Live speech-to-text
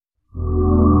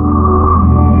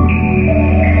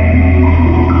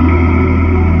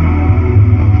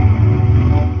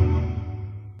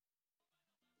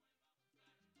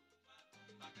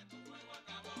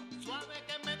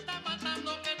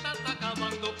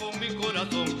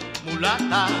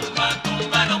mulata. Tumba,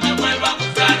 tumba, no me vuelva a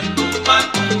buscar. Tumba,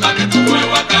 tumba, que tu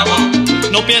juego acabó.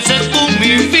 No pienses tú,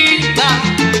 mi vida,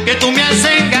 que tú me has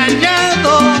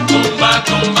engañado. Tumba,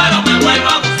 tumba, no me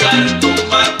vuelva a buscar.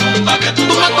 Tumba, tumba, que tu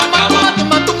juego acabó.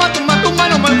 Tumba, tumba, tumba, tumba,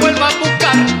 no me vuelva a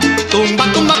buscar. Tumba,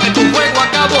 tumba, que tu juego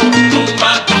acabó.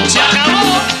 Tumba, tumba, se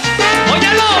acabó.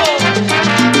 Óyelo.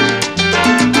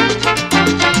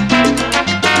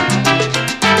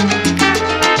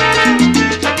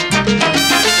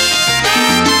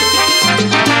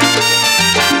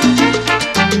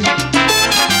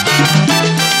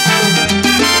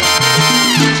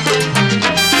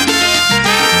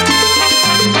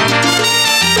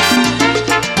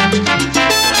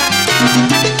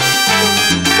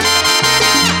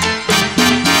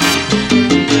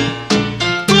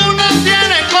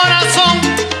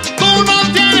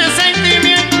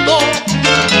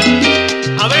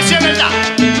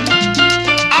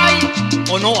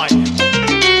 No hay.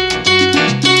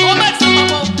 ¡Comerse,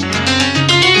 mamón!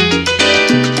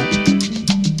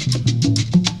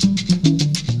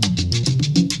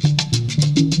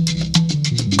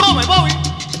 ¡Come, Bobby!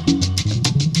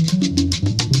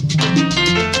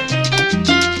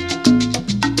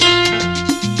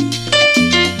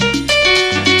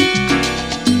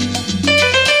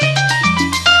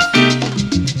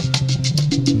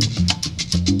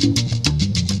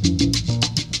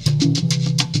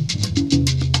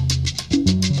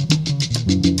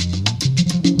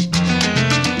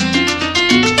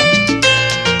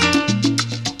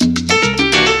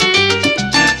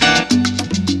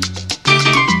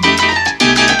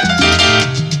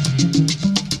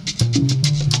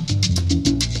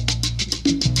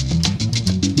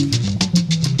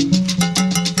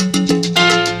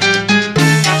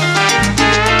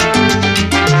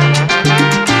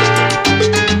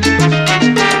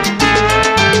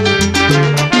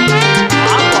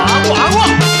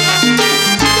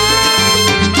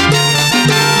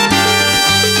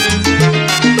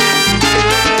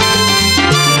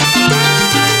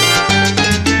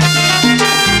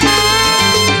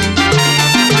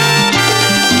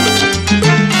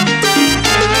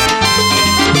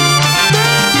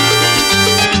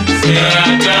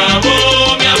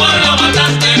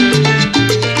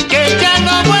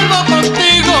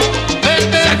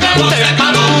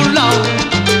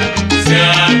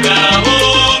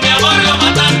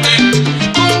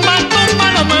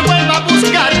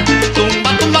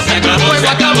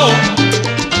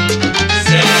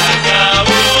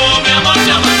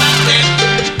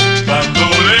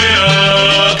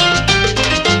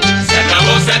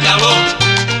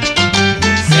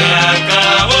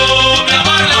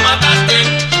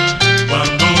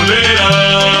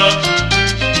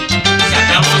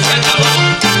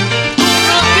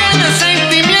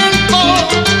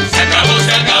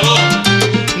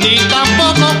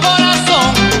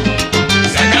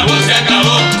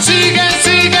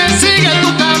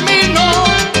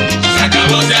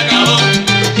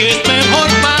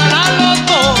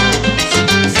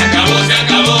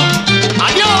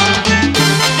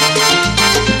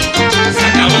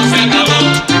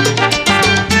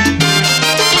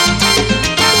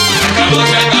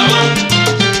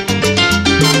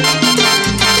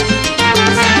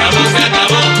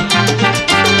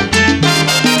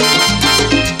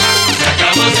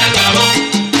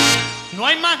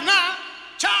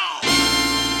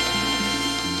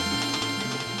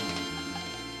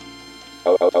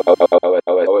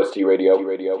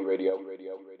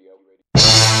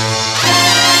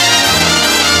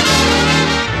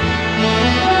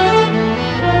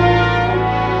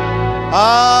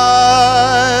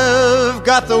 I've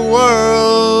got the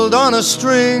world on a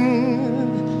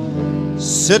string,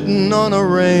 sitting on a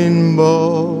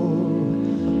rainbow.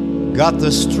 Got the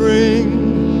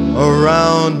string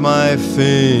around my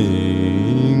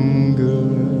finger.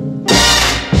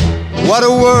 What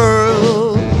a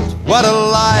world, what a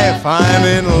life, I'm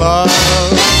in love.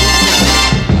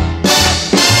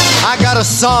 I got a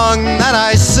song that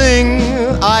I sing,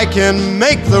 I can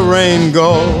make the rain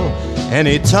go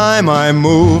anytime I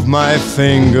move my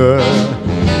finger.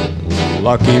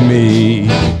 Lucky me,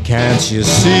 can't you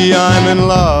see I'm in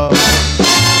love?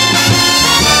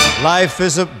 Life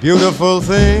is a beautiful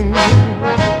thing,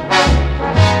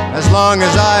 as long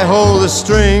as I hold the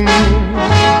string.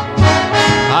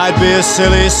 I'd be a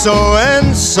silly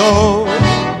so-and-so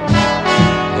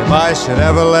if I should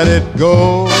ever let it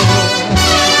go.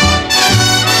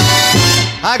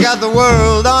 I got the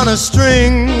world on a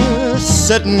string,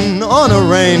 sitting on a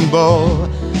rainbow.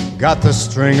 Got the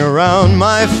string around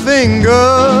my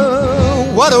finger.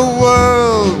 What a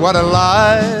world, what a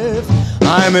life,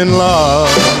 I'm in love.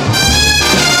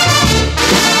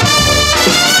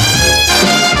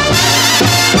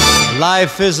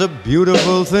 Life is a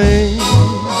beautiful thing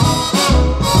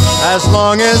as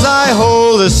long as I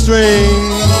hold the string.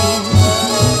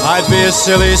 I'd be a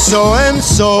silly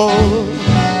so-and-so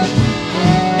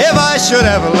if I should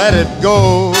ever let it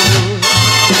go.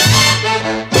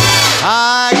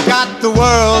 I got the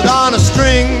world on a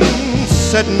string,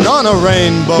 sitting on a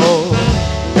rainbow.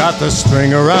 Got the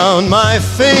string around my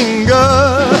finger.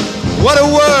 What a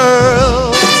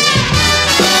world!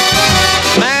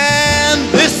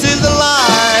 Man, this is a life.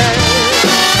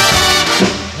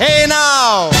 Hey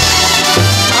now,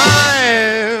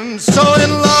 I'm so in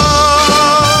love.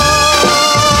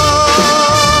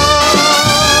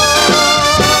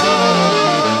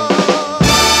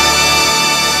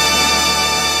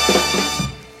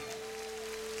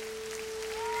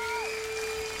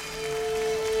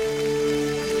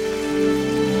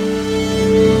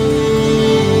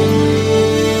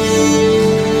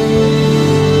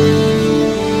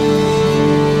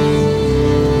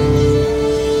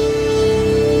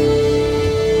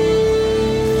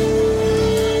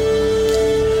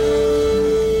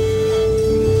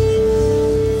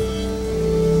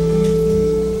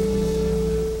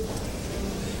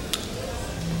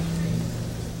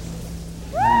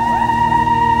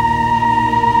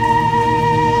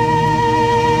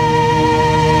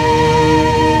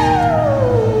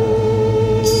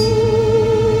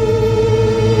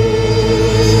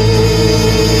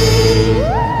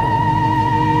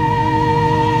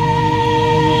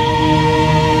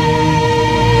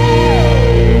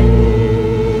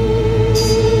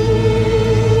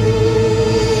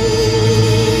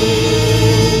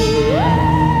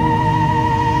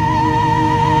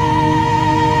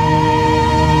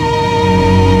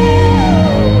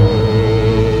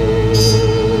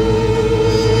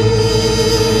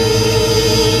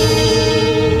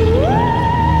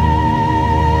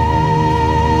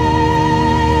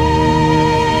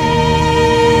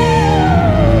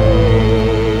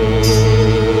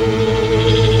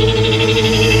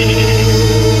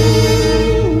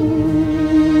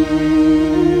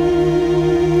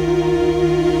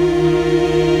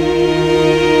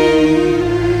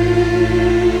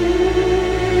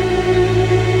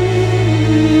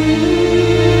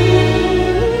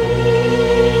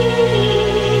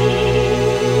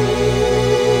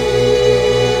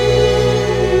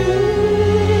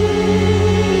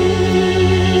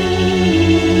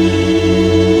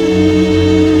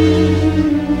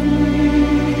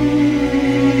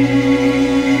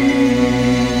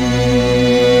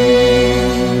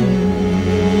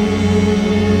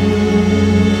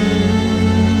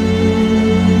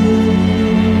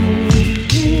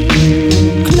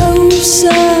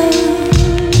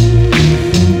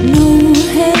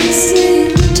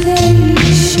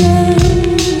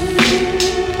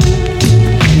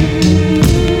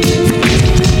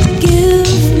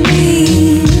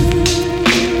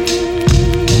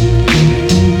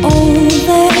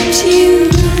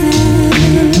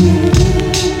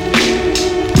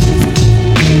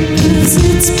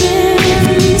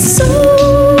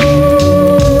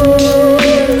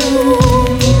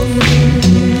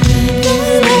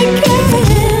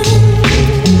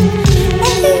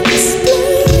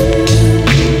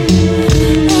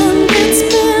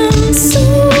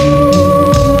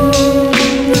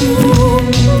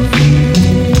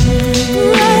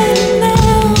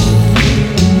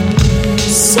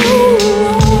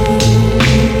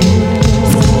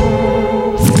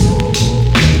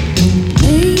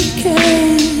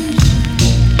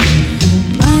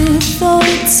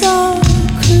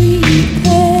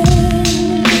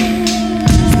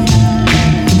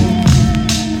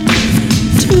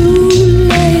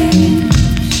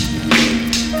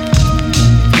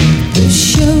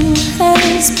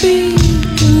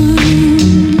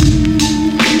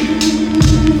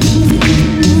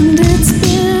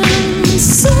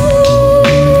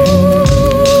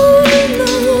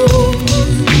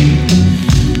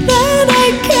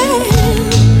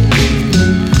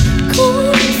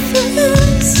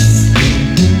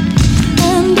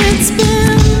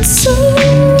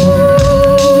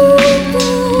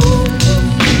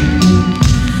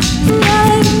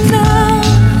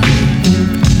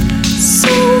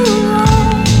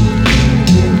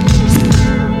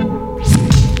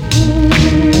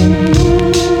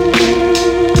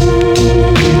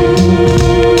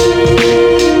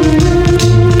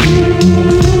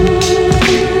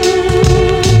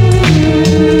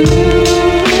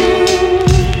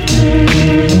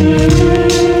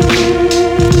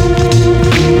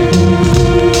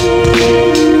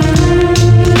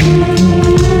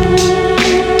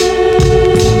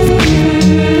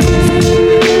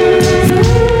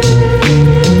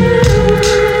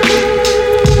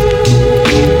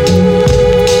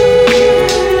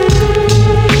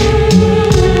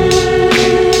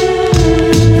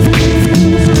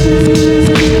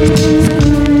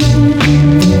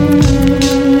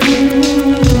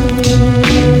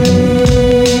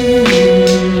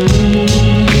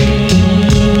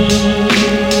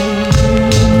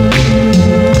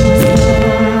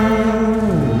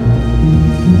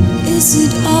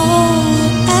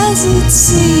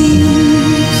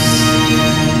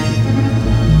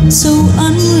 so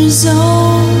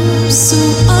unresolved, so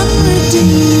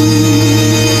unredeemed.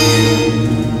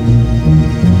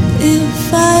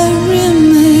 If I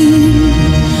remain,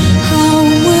 how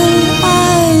will I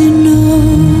know?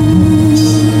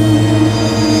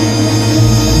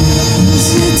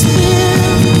 'Cause it's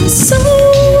been so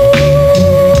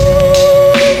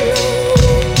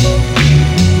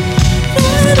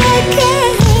long that I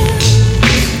can't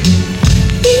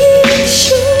be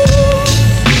sure,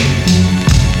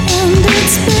 and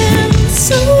it's been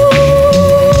so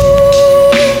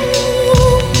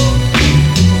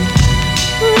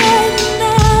right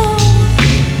now,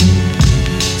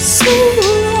 so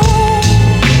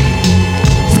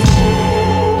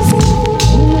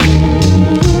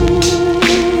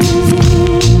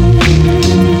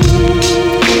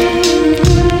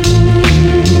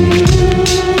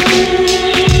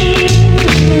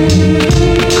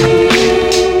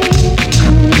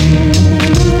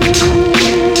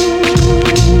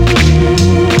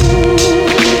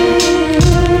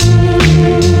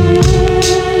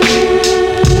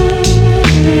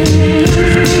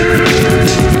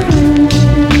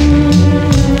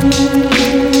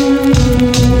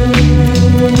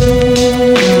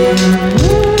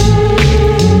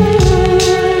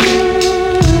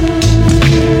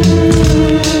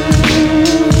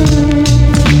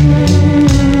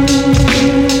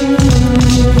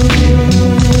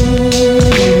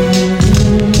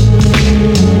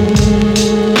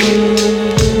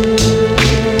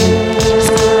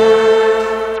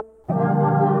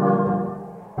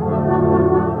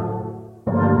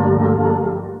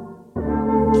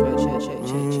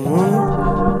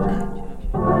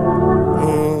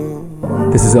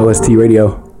This is OST Radio.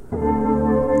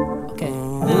 okay.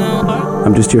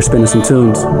 I'm just here spinning some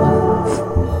tunes.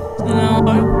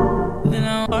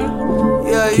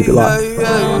 Keep it locked.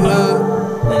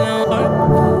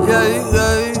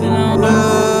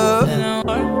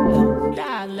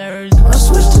 I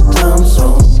switched to time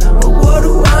zone, but what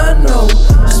do I know?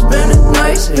 Spending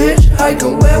nights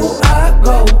hitchhiking, where will I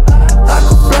go? I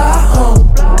could fly home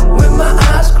with my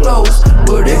eyes closed,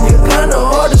 but it get kinda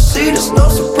hard to see, there's no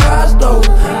surprise though.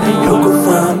 And you can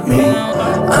find me, I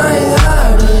ain't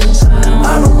hiding, I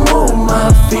don't move my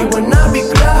feet when I be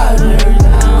gliding.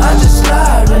 I just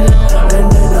slide it, and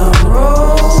then I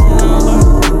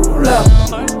roll up.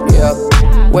 Yeah,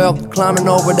 well, climbing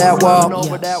over that wall.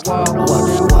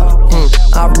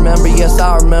 I remember, yes,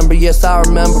 I remember, yes, I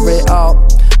remember it all.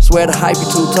 Swear the hype you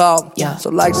too tall, so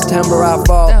like September I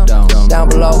fall down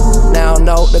below. Now I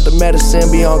know that the medicine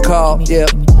be on call, yeah.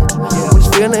 Was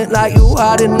feeling like you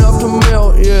hot enough to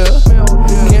melt, yeah.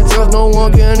 Can't trust no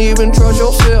one, can't even trust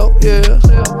yourself, yeah.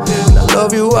 And I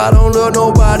love you, I don't love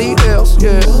nobody else,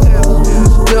 yeah.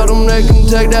 Tell them they can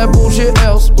take that bullshit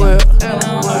elsewhere.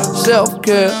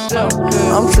 Self-care,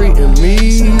 I'm treating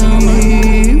me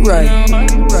right,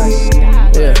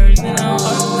 yeah.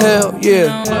 Hell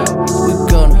yeah, we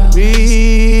gonna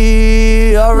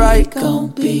be alright. Gon'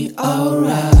 be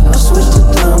alright. I switched to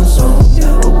time zone,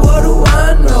 but what do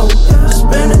I know?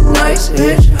 Spending nights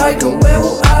hitchhiking, where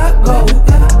will I go?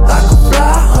 I could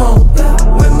fly home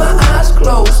with my eyes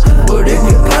closed, but it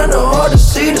get kinda hard to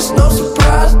see, there's no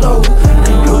surprise though.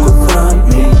 And you can find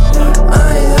me, I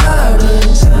ain't hiding,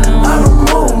 I don't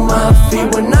move my feet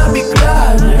when I be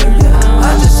gliding. I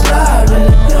just slide it,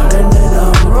 and then I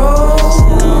roll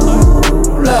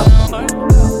up.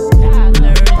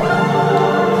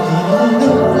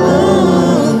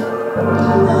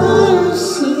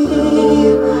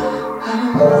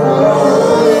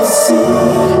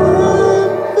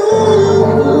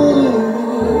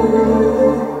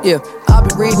 Yeah, I be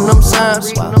reading them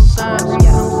signs. I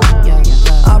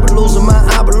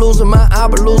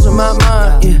be losing my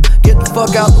mind. Yeah, get the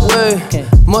fuck out the way.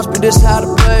 Must be this how to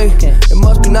play. It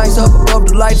must be nice up above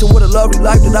the lights and what a lovely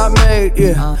life that I made.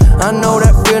 Yeah, I know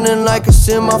that feeling like it's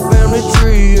in my family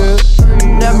tree. Yeah,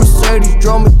 that Mercedes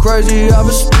drove me crazy. I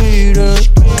was speeding.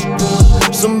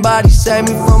 Somebody save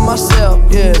me from myself.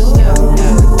 Yeah,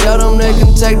 tell them they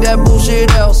can take that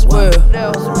bullshit elsewhere.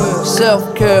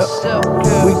 Self-care,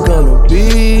 we gonna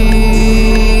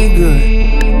be good.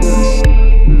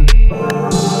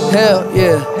 Hell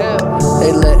yeah,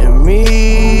 they letting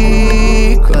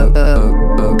me go.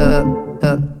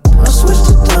 I switched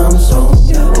to time zone,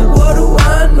 but what do I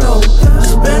know?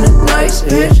 Spending nights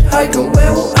hitchhiking,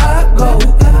 where will I go? I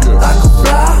could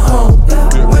fly home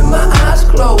with my eyes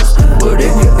closed, but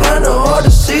it get kinda hard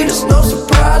to see, there's no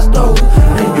surprise though.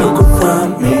 And you can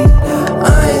find me, I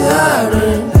ain't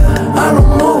hiding, I don't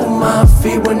move my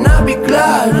feet when I be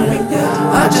gliding.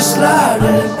 I just slide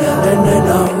it, and then I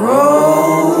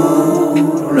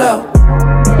roll out.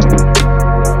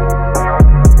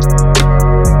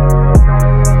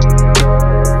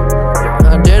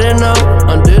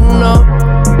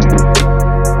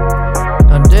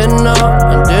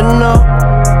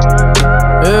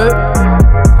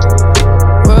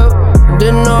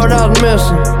 I was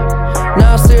missing.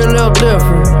 Now I see a little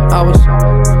different. I was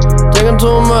taking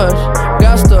too much,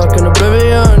 got stuck in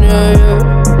oblivion, yeah, yeah.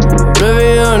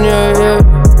 Oblivion, yeah, yeah.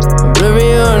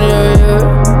 Oblivion, yeah, yeah.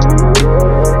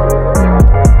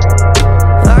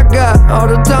 I got all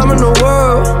the time in the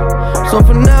world, so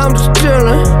for now I'm just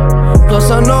chilling.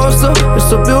 Plus I know it's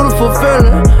a beautiful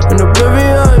feeling. In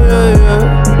oblivion, yeah, yeah.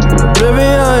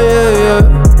 Oblivion, yeah, yeah.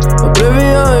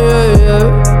 Oblivion, yeah, yeah.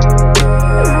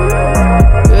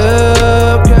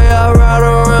 Yeah, okay, I ride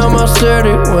around my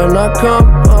city when I come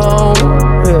home,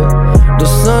 yeah. The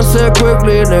sunset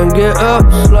quickly, then get up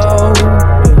slow,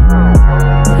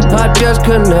 yeah. I just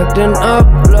connect and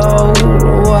upload.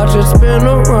 Watch it spin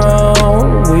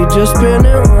around, we just spin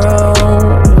it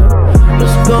round, yeah.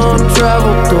 Let's go and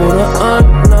travel through the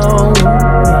unknown,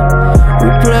 yeah. We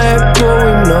play it cool,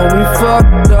 we know we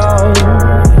fucked up,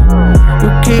 yeah. You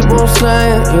keep on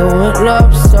saying you in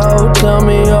love, so tell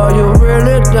me, are you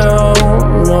really down?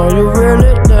 Are you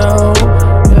really down?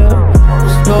 Yeah.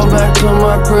 Let's go back to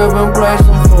my crib and play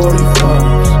some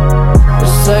 45s.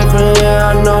 It's safe in here,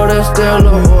 I know there's still a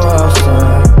war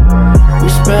outside. We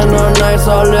spend our nights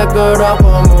all liquored up,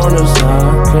 I'm on the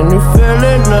side. Can you feel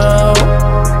it now?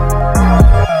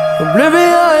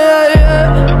 Oblivion, yeah, yeah.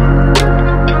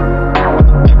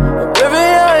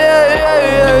 Oblivion, yeah, yeah,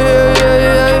 yeah, yeah,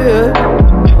 yeah, yeah.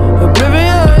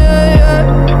 Oblivion, yeah, yeah.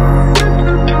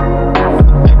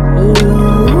 Ooh.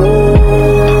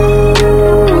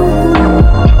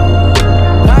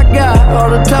 I got all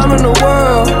the time in the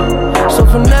world, so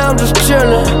for now I'm just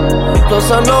chilling. Plus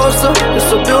I know it's a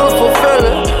beautiful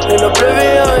feeling. In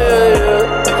oblivion, yeah,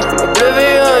 yeah.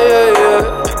 Oblivion, yeah, yeah.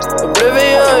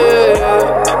 Oblivion, yeah, yeah.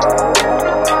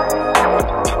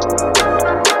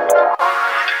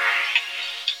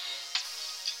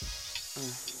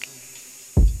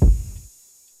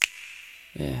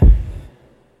 Yeah.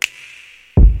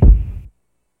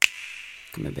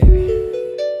 Come here, baby.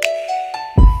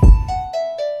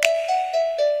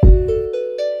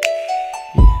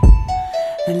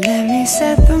 And let me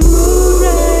set the mood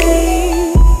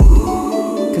right,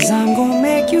 'cause I'm gonna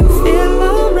make you feel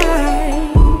alright.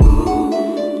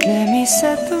 Let me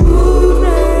set the mood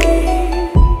right,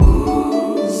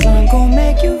 'cause I'm gonna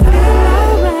make you feel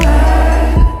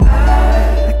alright.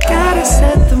 I gotta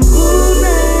set the mood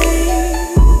right,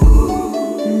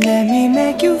 let me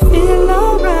make you feel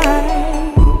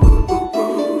alright.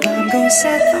 I'm gonna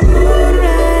set the mood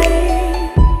right,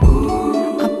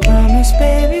 I promise,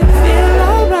 baby, feel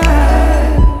alright.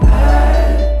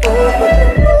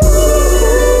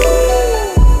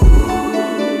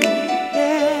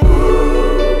 Yeah.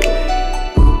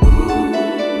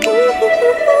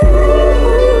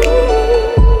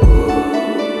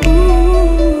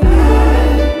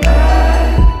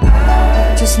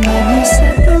 Just let me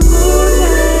set the mood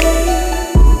right,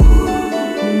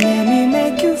 let me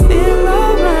make you feel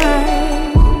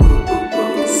alright.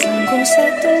 'Cause I'm gon'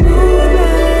 set the mood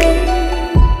right,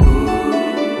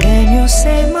 and you'll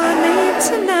say my name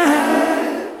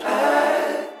tonight.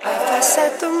 If I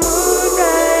set the mood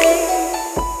right,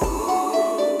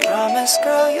 promise,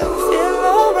 girl, you'll feel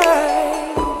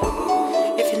alright.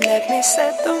 If you let me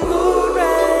set the mood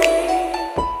right,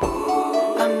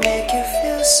 I'll make you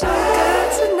feel so good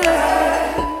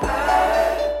tonight.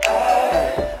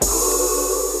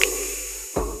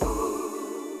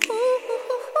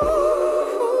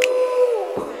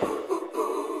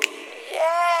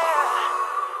 Yeah.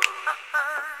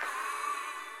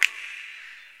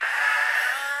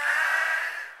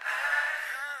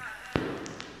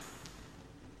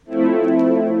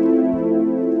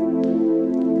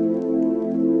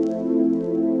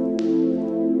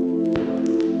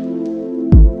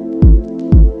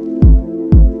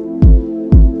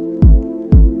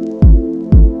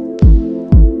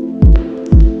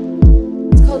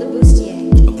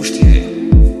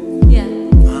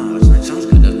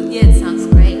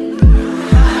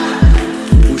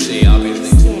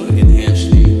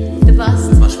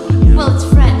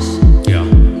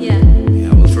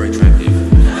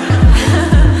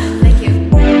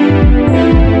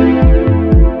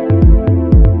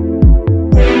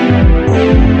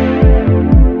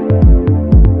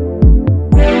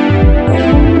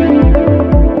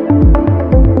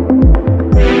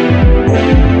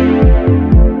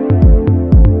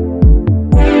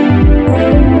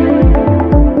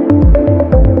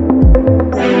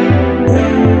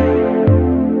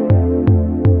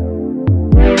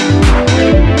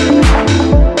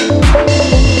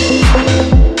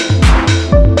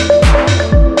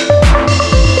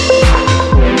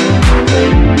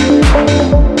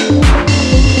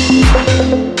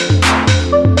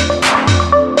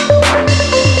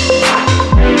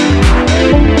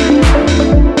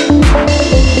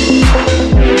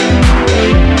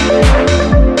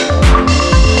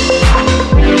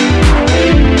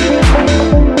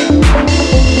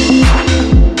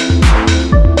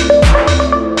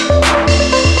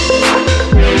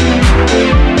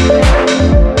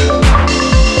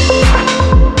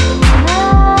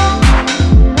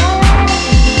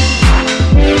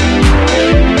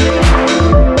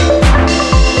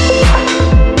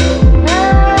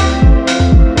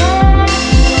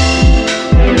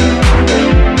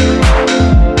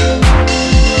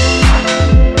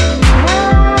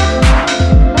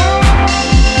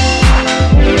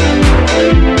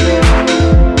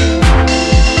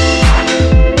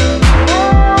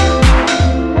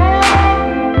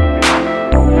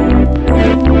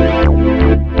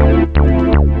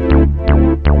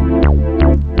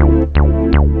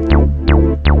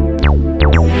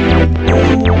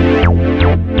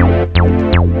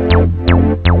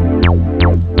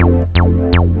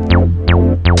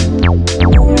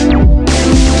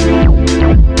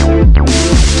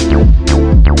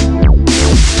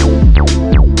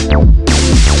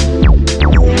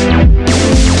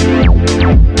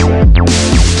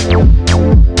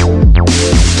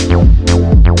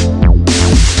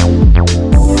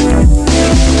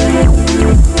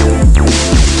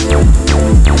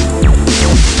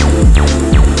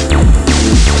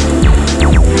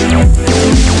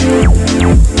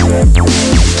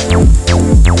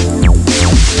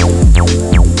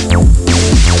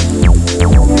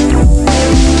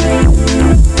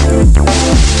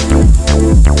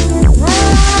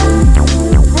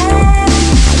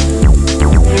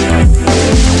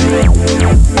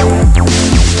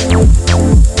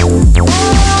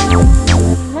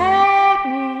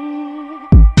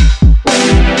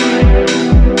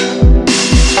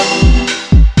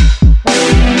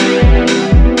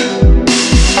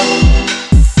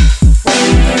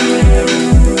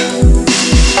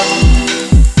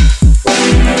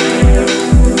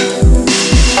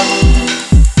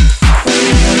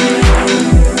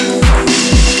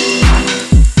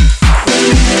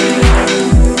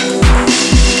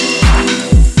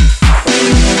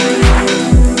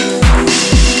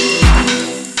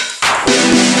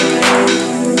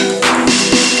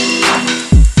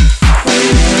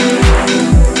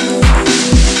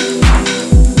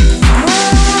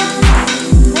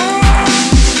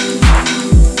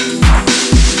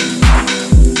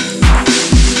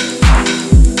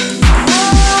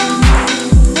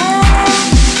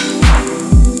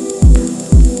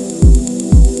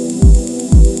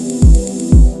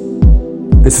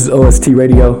 This is OST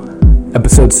Radio,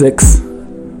 episode 6.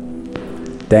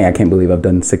 Dang, I can't believe I've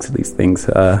done 6 of these things.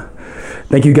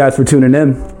 Thank you guys for tuning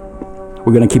in.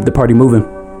 We're gonna keep the party moving.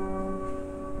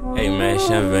 Hey man,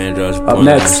 Chef Vandross. Up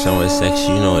next, somewhere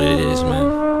sexy. You know what it is, man.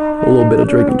 A little bit of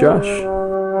Drake and Josh.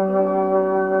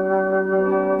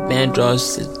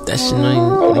 Vandross, that's you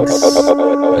know.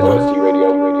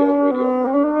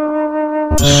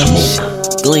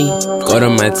 Gleam, go to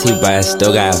my tea, but I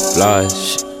still got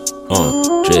flaws.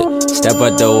 Drip, step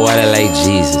out the water like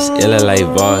Jesus, illa like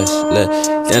boss. Look,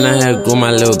 then I had go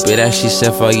my little bit as she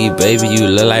said, "Foggy baby, you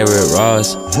look like Rick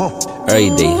Ross." Every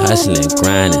day hustling,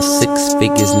 grinding, 6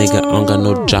 figures, nigga, I don't got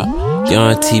no job. You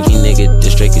on TV, nigga,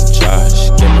 district of Josh.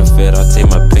 Get my fit, I'll take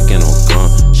my pick and I'm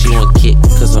gone. She want kick,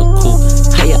 cause I'm cool.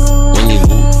 Hiya, when you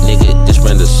move, nigga, this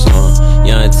brand a song.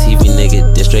 You on TV, nigga,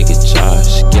 district of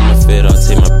Josh. Get my fit, I'll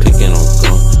take my pick and I'm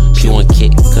gone. She want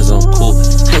kick, cause I'm cool.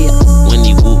 Hiya, when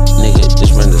you move, nigga,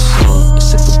 this brand a song.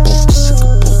 Sick a boom, sick a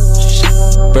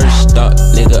boom. First up,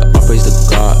 nigga, I praise the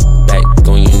God. Back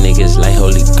on you niggas like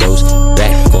Holy Ghost.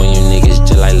 Back on you niggas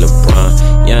just like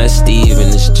LeBron. Young Steve in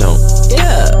this jump.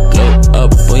 Yeah, blow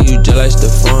up on you just like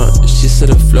Stephon. She said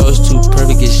the flow is too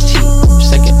perfect, it's cheap.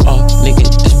 Second off, nigga,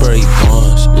 it's Burry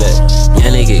Bonds. Look,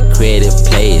 young nigga creative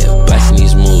player, busting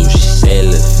these moves. She said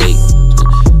look fake.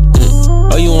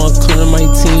 Oh, you wanna come to my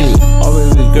team? Oh,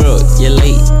 baby girl, you're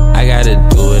late. I gotta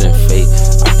do it in fake.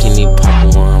 I can't even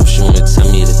pop one. I'm sure you tell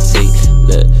me to take.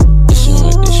 Look, issue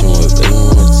with, baby.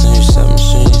 I'm gonna tell you something.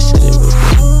 Sure you said it with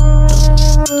me.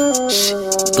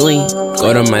 Gleam,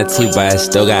 go to my tea, but I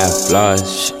still got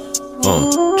flaws.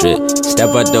 Drip, step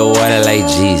out the water like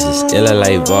Jesus, illa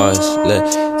like boss. Look,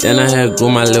 then I had go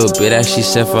my little bit as she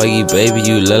said, "Foggy baby,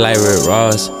 you look like Rick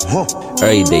Ross."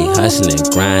 Every day hustling,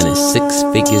 grinding, 6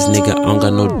 figures, nigga, I don't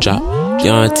got no job. You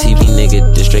on TV,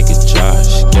 nigga, district of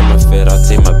Josh. Get my fit, I'll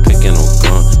take my pick and I'm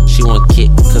gone. She want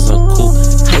kick, cause I'm cool.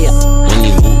 Hiya, when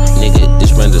you move, nigga,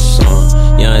 this brand a song.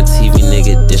 You on TV,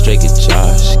 nigga, district of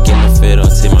Josh. Get my fit, I'll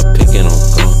take my pick and I'm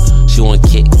gone. She want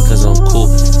kick, cause I'm cool.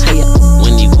 Hiya,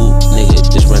 when you move, nigga,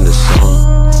 this brand a song.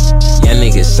 Yeah,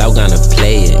 niggas so gonna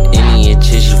play it. Any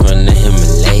inches, she from the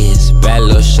Himalayas. Bad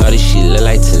little shorty, she look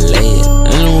like Talaya.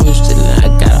 I know what's I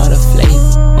got all the flavor.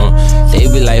 They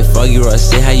be like, Foggieraw,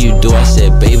 say how you do. I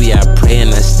said, baby, I pray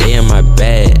and I stay in my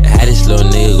bed. Had this little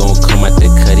nigga gon' come out the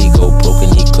cut, he go broke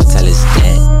and he go tell his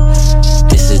dad.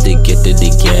 This is the gift that they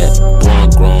get. Born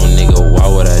grown, nigga, why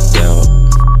would I doubt?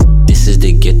 This is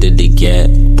the gift that they get.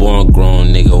 Born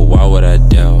grown, nigga, why would I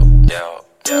doubt?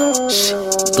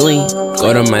 Gleam,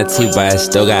 go to my tea, but I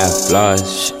still got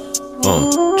flaws.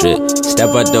 Drip, step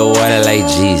out the water like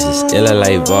Jesus, illa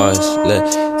like boss.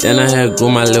 Look, then I had go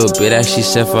my little bit as she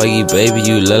said, "Foggy baby,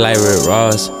 you look like Rick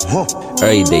Ross."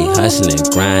 Every day hustling,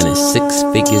 grinding, 6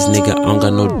 figures, nigga, I don't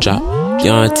got no job.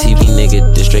 You on TV, nigga,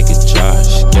 district of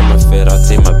Josh. Get my fit, I'll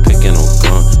take my pick and I'm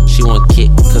gone. She want kick,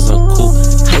 cause I'm cool.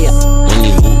 Hiya, when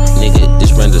you move, nigga,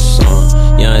 this brand a song.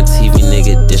 You on TV,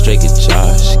 nigga, district of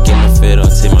Josh. Get my fit, I'll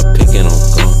take my pick and I'm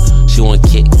gone. She want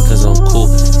kick, cause I'm cool.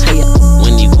 Hiya,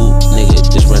 when you move, nigga,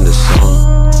 this brand a song.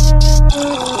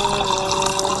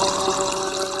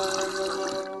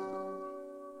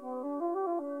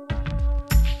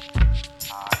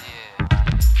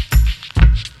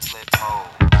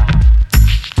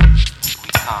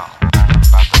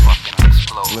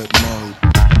 Flip mode.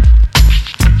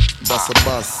 Bust a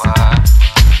bus.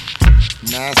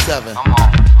 9-7.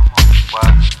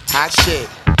 Hot shit.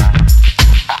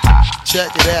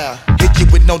 Check it out. Hit you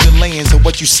with no delaying, so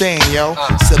what you saying, yo?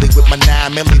 Silly with my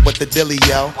 9 milli, what the dilly,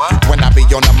 yo? When I be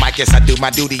on the mic, yes, I do my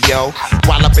duty, yo.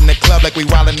 While up in the club like we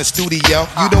while in the studio.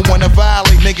 You don't wanna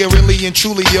violate, nigga, really and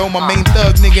truly, yo. My main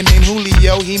thug, nigga named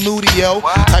Julio, he moody, yo.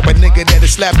 Type of nigga that'll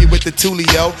slap you with the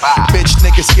tulio. Bitch,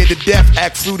 nigga scared to death,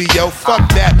 act fruity, yo. Fuck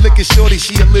that, look at shorty,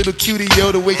 she a little cutie,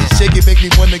 yo. The way she shake it make me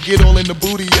wanna get all in the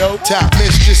booty, yo. Top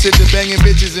mistress at the banging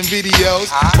bitches and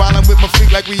videos. While I'm with my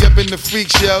freak like we up in the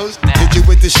freak shows. Hit you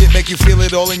with the shit, make you feel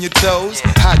it all in your toes.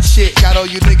 Hot shit, got all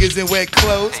you niggas in wet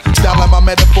clothes. Style like my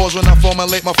metaphors when I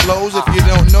formulate my flows. If you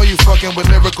don't know, you fucking with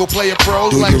lyrical player pros.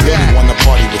 Do like you really that. Wanna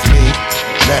party with me?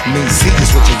 Let me see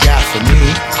just what you got for me.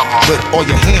 Put all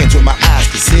your hands where my eyes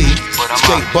can see.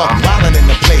 Straight buck wildin' in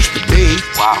the place to be.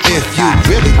 If you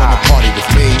really wanna party with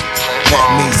me, let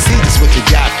me see just what you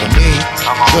got for me.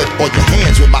 Put all your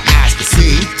hands where my eyes can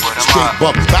see. Straight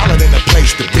buck wildin' in the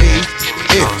place to be.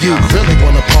 If you really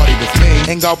wanna party with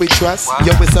me, ain't God we trust.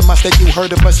 Yo, it's a must that you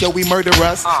heard of us, yo, we murder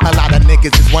us. A lot of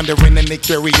niggas is wondering and they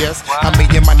curious. I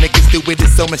mean, and my niggas do it,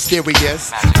 it's so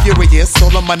mysterious. Furious,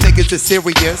 all of my niggas is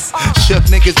serious. Shook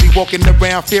niggas be walking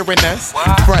around fearing us.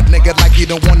 Front nigga like you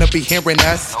don't wanna be hearing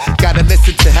us. Gotta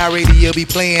listen to how radio be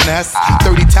playing us.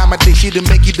 30 times a day shit to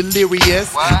make you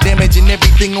delirious. Damaging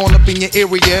everything all up in your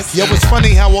areas. Yo, it's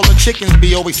funny how all the chickens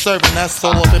be always serving us.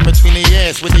 All up in between the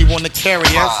ass when they wanna carry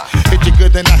us. Hit you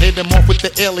good, then I hit them off with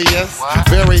the alias.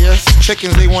 Various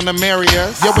chickens, they wanna marry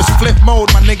us. Yo, it's flip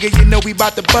mode, my nigga, you know we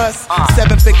bout to bust.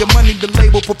 7-figure money, the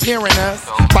label preparing us.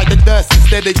 Bite the dust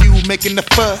instead of you making the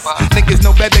fuss. Niggas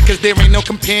know better cause there ain't no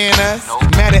comparing us.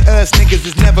 Mad at us, niggas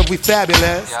is never we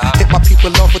fabulous. Hit my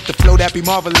people off with the flow that be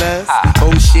marvelous.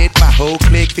 Oh shit, my whole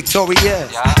clique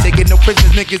victorious. Taking no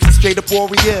prisoners, niggas is straight up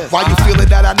warriors. Why you feeling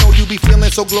that? I know you be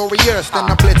feeling so glorious. Then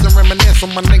I blitz and reminisce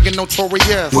on my nigga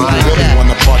notorious. You really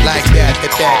wanna party like that,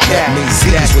 let me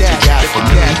see what you got for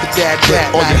me. Put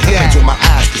all your hands with my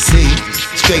eyes to see.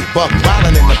 Straight buck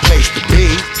wildin' in the place to be.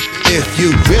 If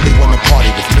you really wanna party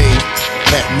with me,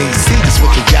 let me see just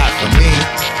what you got for me.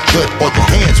 Put all your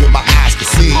hands with my eyes to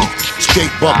see.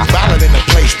 Straight buck wildin' in the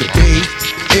place to be.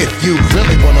 If you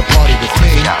really wanna party with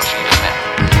me.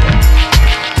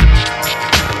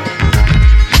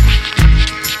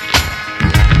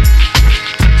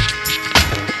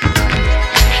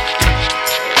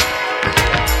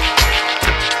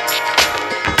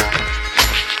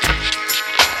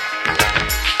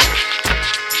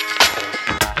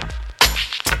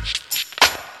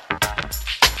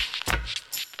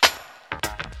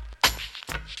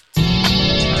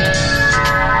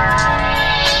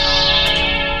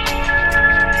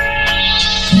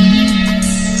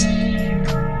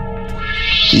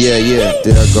 Yeah,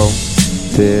 there I go.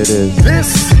 There it is. This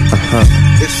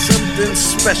is something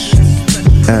special.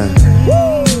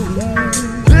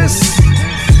 This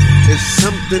is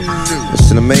something new.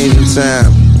 It's an amazing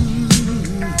time.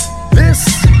 This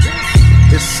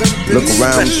is something Look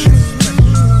around. special.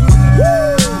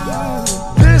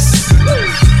 This is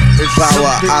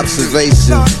Power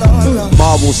observation,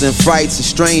 marvels and frights and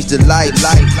strange delights,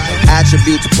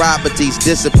 attributes, properties,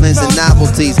 disciplines and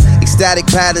novelties, ecstatic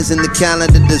patterns in the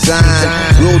calendar design,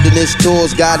 wilderness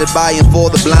tours guided by and for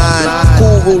the blind,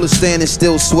 cool rulers standing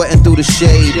still sweating through the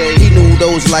shade. He knew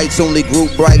those lights only grew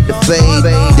bright to fade.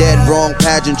 Dead wrong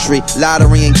pageantry,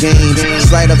 lottery and games,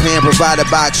 sleight of hand provided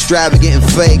by extravagant and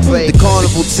fake. The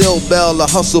carnival till bell, a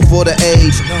hustle for the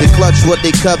age, the clutch what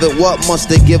they covet, what must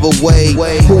they give away?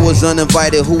 Who was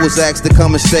uninvited, who was asked to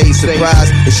come and stay? Surprise,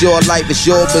 it's your life, it's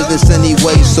your business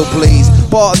anyway, so please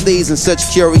pardon these in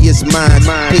such curious minds.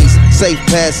 Peace, safe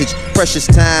passage, precious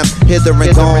time, hither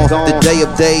and gone, the day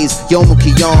of days, Yom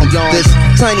Kiyom. This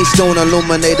tiny stone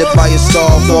illuminated by a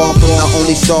star, far from the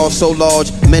only star so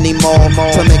large, many more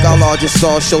to make our largest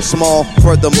star show small.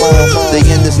 Furthermore, the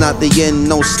end is not the end,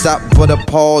 no stop but a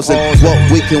pause, and what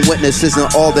we can witness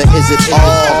isn't all that is it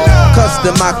all.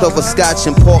 Custom mocked over scotch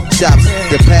and pork chops,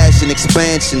 the passion,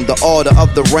 expansion, the order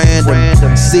of the random.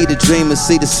 See the dreamers,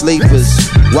 see the sleepers,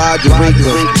 wild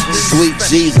Eureka, sweet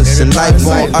Jesus, and life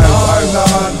on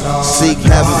earth. Seek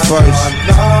heaven first,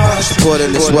 just put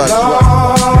in this work.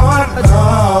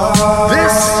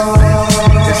 This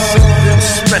is something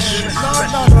special.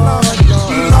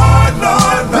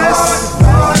 This is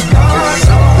something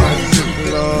new.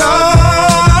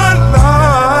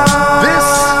 This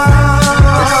is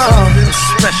something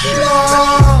special.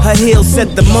 Her heels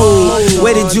set the mood.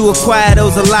 Where did you acquire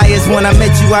those liars? When I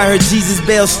met you, I heard Jesus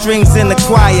bell strings in the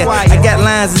choir. I got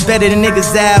lines that's better than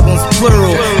niggas' albums,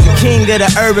 plural. The king of the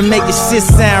urban, making shit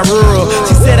sound rural.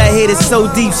 She said I hit it so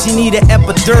deep, she need an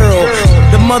epidural.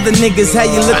 The mother niggas, how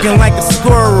you looking like a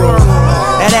squirrel?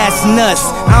 That's nuts.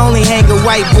 I only hang with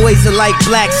white boys that like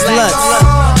black sluts.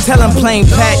 Tell them plain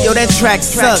Pat, yo, that track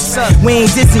sucks. We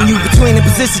ain't dissing you, between the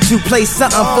position to play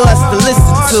something for us to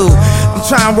listen to. I'm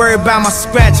trying to worry about my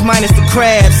scratch minus the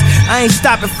crabs. I ain't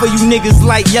stopping for you niggas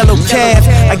like Yellow Calf.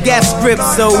 I got scripts,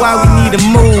 so why we need a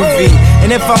movie?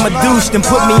 And if I'm a douche, then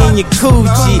put me in your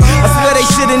coochie. I swear they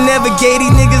should've never gave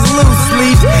these niggas loose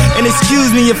sleep. And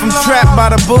excuse me if I'm trapped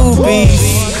by the boobies.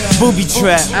 Booby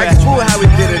trap. Ask Bulle how we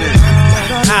get it in.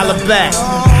 Holla back.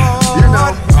 You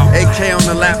know, AK on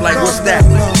the lap like, what's that?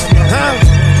 Huh?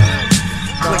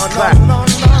 Click clap.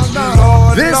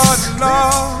 This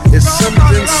is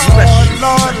something special.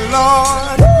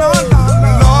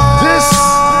 This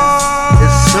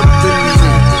is something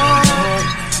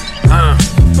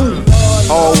new.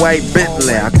 All white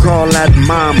Bentley, I call that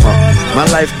mama. My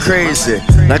life crazy,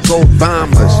 like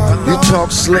Obama's. You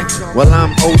talk slick, well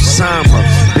I'm Osama.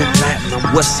 Bin Laden, I'm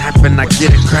What's happened? I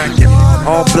get it cracking.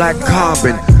 All black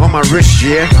carbon on my wrist,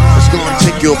 yeah. It's gonna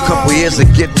take you a couple years to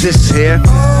get this here.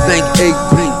 Think 8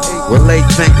 well, they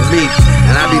think me,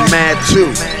 and I be mad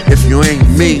too if you ain't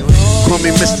me. Call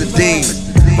me Mr. Dean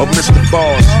or Mr.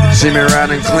 Boss. See me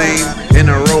riding clean in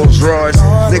a Rolls Royce.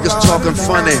 Niggas talking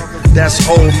funny, that's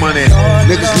old money.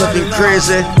 Niggas looking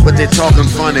crazy, but they talking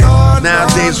funny.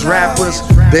 Nowadays rappers,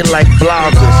 they like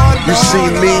bloggers. You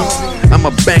see me, I'm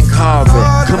a bank hogger,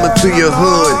 coming through your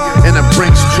hood in a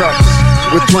Brinks trucks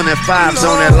with 25s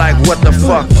on it, like what the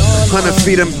fuck? 100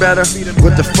 feet and better,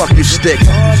 what the fuck you stick?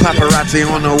 Paparazzi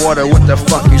on the water, what the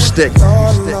fuck you stick?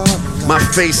 My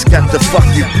face got the fuck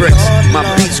you pricks. My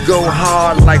beats go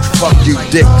hard like fuck you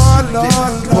dicks.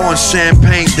 Pouring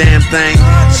champagne, damn thing.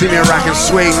 See me rockin'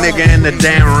 suede, nigga, in the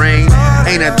damn rain.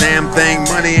 Ain't a damn thing,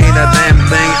 money ain't a damn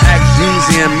thing. Act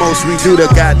Jeezy and most, we do the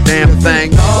goddamn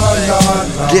thing.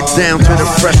 Get down to the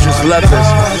freshest leathers.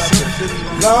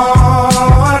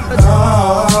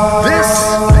 This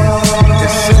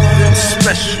is something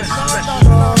special.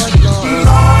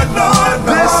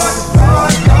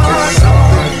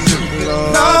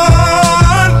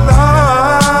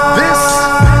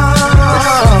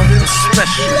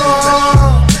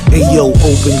 Yo,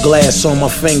 open glass on my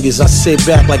fingers. I sit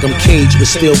back like I'm caged, but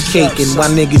still caking. Why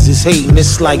niggas is hating?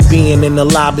 It's like being in the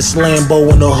lobbyist Lambo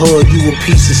in the hood. You a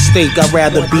piece of steak. I'd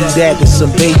rather be that than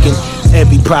some bacon.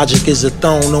 Every project is a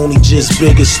throne, only just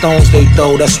bigger stones they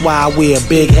throw. That's why I wear a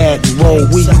big hat and roll.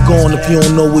 Where you going if you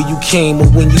don't know where you came or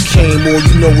when you came? All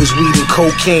you know is weed and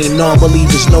cocaine.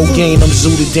 Non-believers, no gain. I'm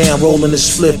zooted down, rolling the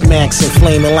split max and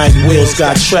flaming like wheels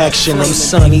got traction. I'm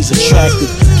son, he's attractive.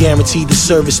 Guaranteed to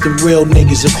service them real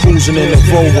niggas are cruising in a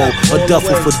Volvo. A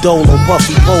duffel for Dolo,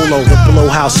 Buffy Polo. The below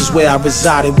house is where I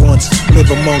resided once. Live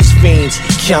amongst fiends,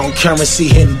 counting currency,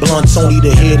 hitting blunts. Only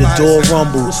to hear the door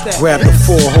rumble. Grab the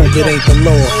 4, hope it ain't the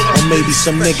Lord, or maybe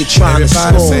some nigga trying to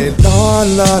score. Say, Lord,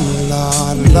 Lord,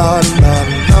 Lord, Lord, Lord,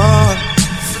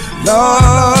 Lord,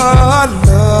 Lord,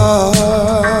 Lord.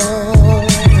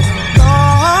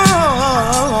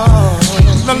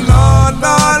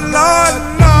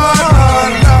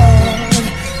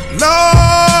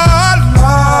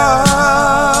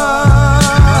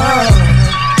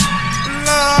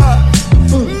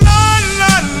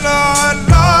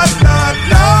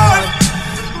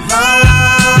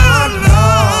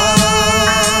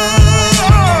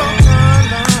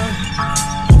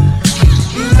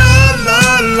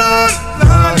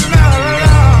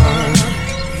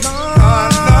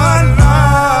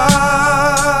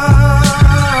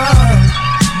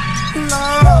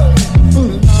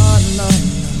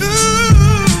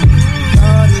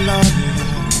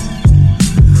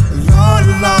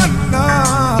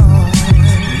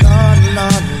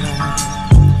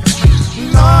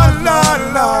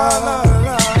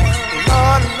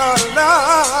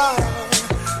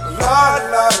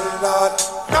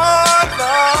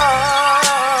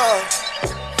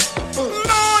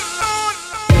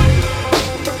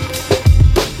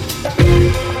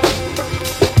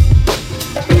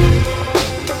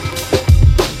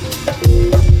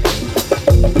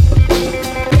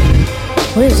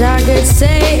 Wish I could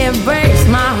say it breaks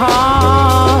my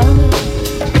heart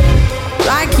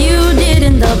like you did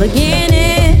in the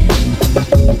beginning.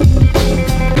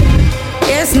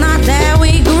 It's not that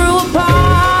we grew apart.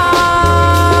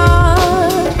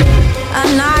 A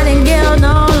nightingale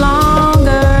no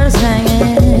longer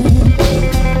singing.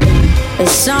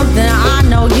 It's something I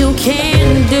know you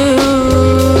can do.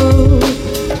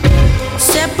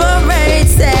 Separate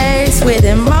sex with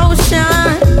emotion.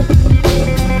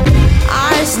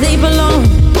 Sleep alone,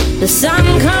 the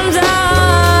sun comes up.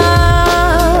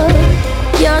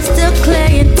 You're still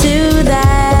clinging to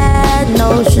that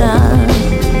notion.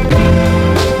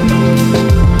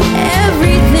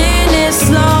 Everything is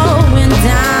slowing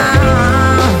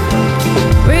down.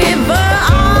 River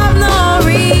of no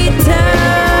return.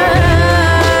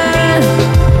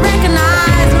 Recognize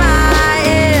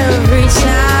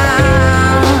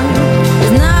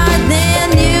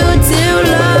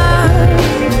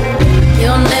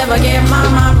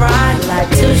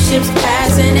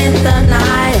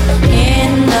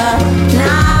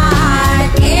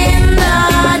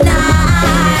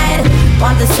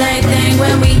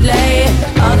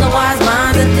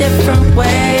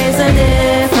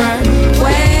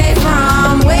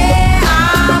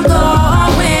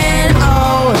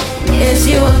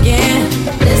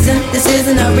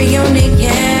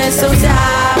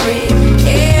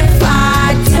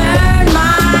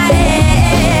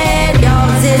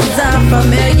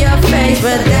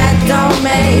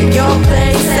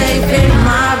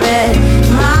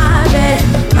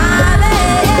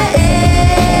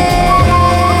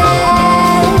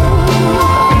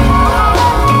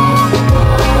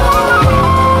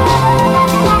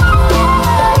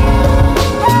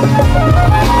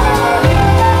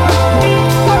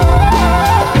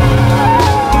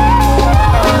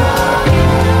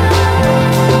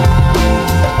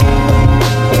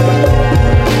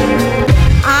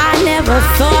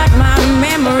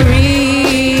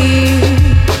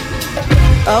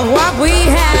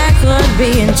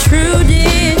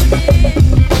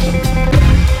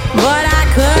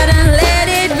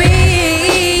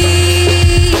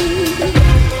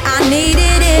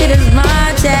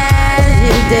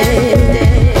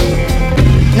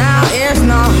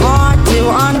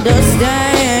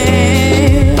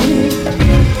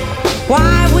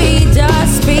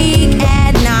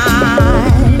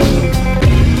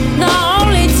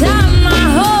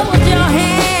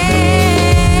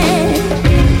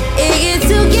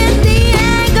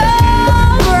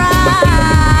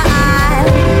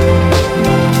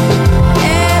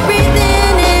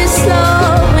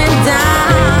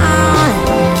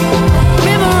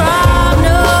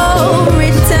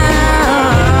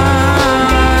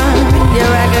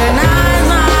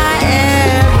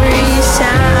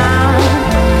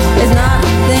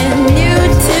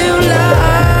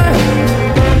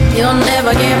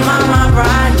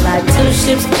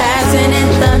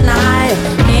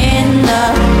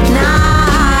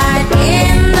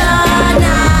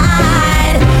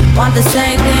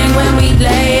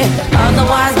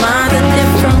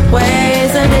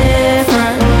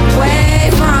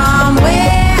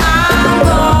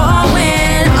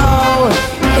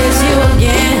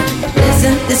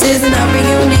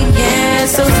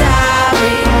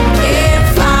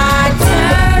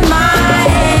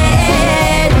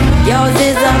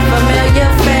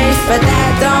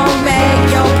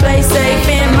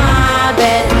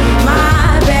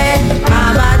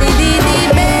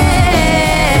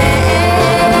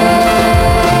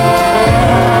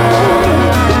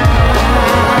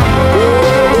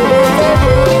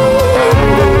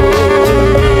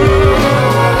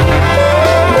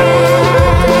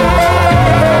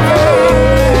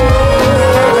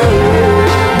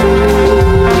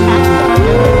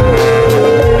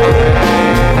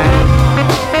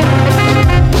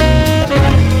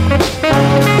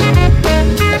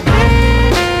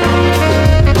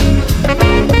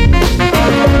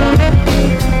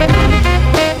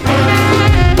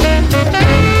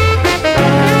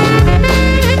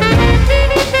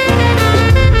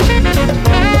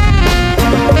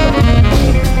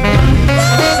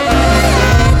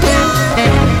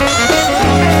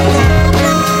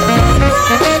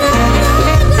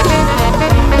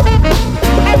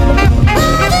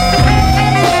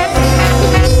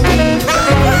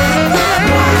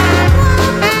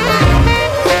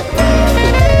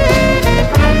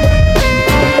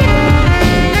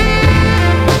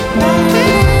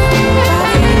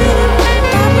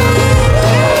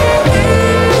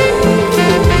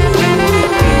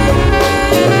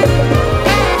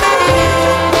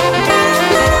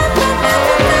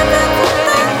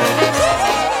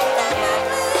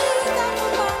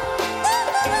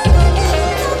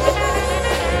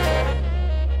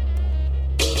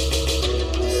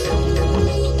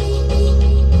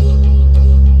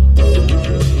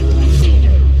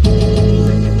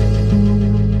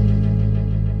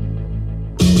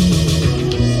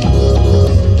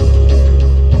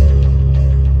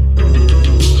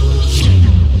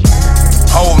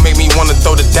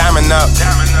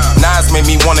Nas made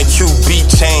me wanna QB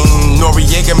chain.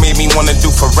 Noriega made me wanna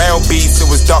do Pharrell beats. It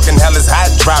was dark and hell is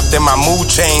hot, dropped and my mood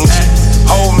changed.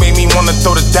 Hov made me wanna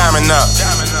throw the diamond up.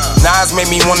 Nas made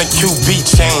me wanna QB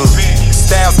chain.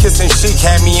 Styles kissing chic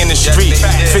had me in the street.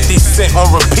 50 Cent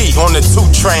on repeat on the 2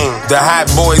 train. The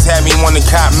hot boys had me wanna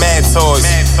cop mad toys.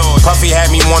 Puffy had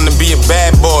me wanna be a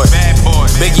bad boy.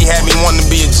 Biggie had me wanna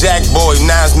be a jack boy.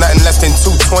 Now it's nothing less than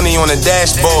 220 on the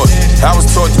dashboard. I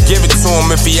was taught to give it to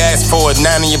him if he asked for it.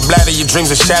 Now in your bladder, your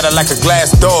dreams are shattered like a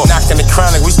glass door. Knocking the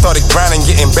chronic, we started grinding,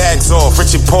 getting bags off.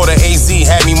 Richard Porter AZ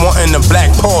had me wanting a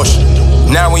black Porsche.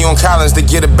 Now we on Collins to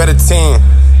get a better 10.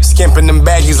 Skimping them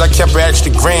baggies, I kept an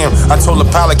extra gram. I told the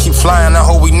pilot, keep flying, I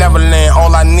hope we never land.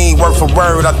 All I need, word for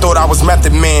word, I thought I was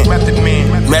Method Man.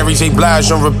 Mary J.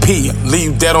 Blige on repeat. Leave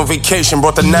you dead on vacation,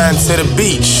 brought the 9 to the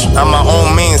beach. I'm my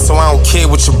own man, so I don't care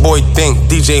what your boy think.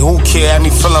 DJ Who Care had me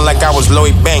feeling like I was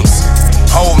Lloyd Banks.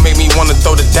 Hov made me wanna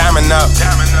throw the diamond up.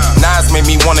 Nas made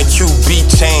me wanna QB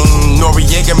chain.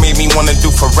 Noriega made me wanna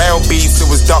do Pharrell beats. It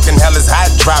was dark and hell is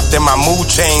hot, dropped and my mood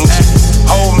changed.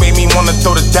 Hov made me wanna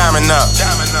throw the diamond up.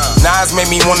 Nas made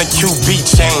me wanna QB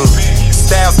chain.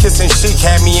 Styles kissing chic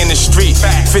had me in the street.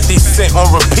 50 Cent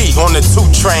on repeat on the 2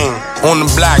 train. On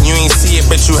the block, you ain't see it,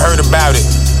 but you heard about it.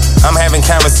 I'm having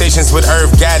conversations with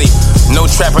Irv Gotti. No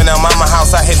trapping out mama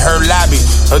house, I hit her lobby.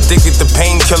 Addicted to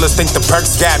painkillers, think the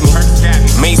perks got me.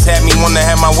 Mace had me wanna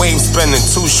have my wave spinning.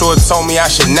 Too Short told me I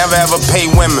should never ever pay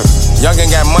women. Youngin'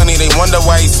 got money, they wonder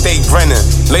why he stay grinning.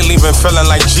 Lately been feeling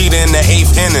like Jeter in the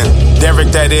 8th inning.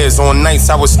 Derek that is, on nights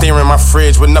I was staring my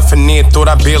fridge with nothing near, thought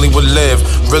I barely would live.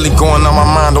 Really going on my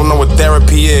mind, don't know what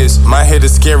therapy is. My head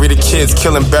is scary, the kids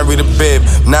killing, bury the bib.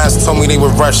 Nas told me they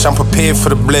would rush, I'm prepared for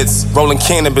the blitz. Rolling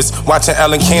cannabis, watching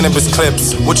Ellen Cannabis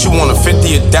clips. What you want, a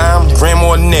 50 a dime, gram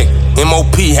or a nick?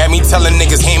 MOP had me telling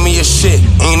niggas, hand me your shit,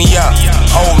 ain't he up?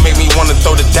 Hov made me wanna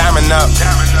throw the diamond up.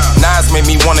 Nas made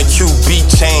me wanna QB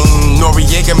chain.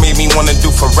 Noriega made me wanna do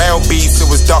Pharrell beats. It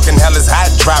was dark and hell is hot,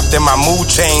 dropped and my mood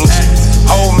changed.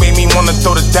 Hov made me wanna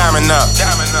throw the diamond up.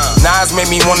 Nas made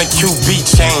me wanna QB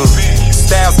chain.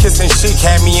 Styles kissing chic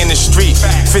had me in the street.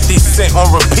 50 Cent on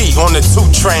repeat on the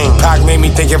 2 train. Pac made me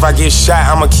think if I get shot,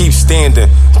 I'ma keep standing.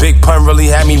 Big Pun really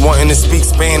had me wanting to speak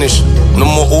Spanish. No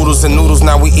more oodles and noodles,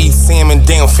 now we eat salmon.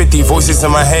 Damn, 50 voices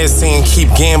in my head saying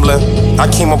keep gambling. I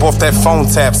came up off that phone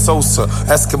tap, Sosa,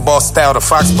 Escobar style, the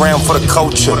Fox Brown for the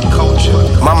culture.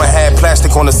 Mama had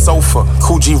plastic on the sofa,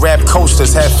 Coogee rap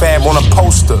coasters, had Fab on a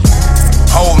poster.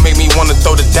 Hov made me wanna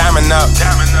throw the diamond up.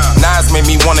 Nas made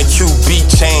me wanna QB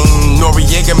chain.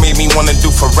 Noriega made me wanna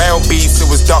do Pharrell beats. It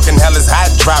was dark and hell is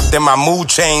hot, dropped and my mood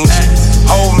changed.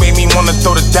 Hov made me wanna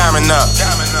throw the diamond up.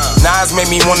 Nas made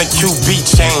me wanna QB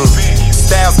chain.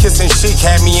 Styles kissing chic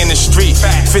had me in the street.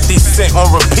 50 Cent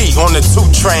on repeat on the 2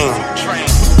 train.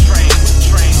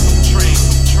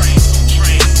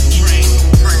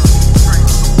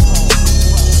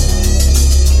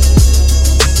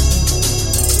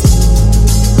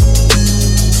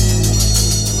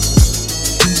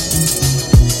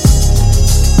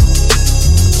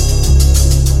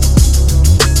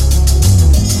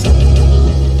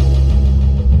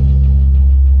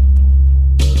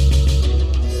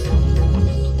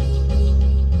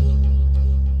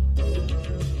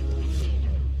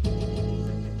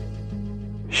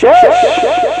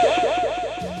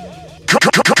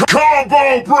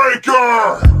 Combo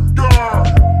breaker!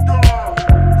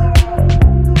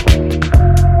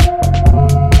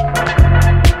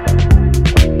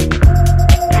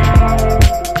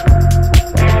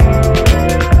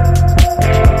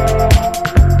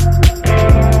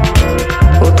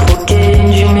 Au troquet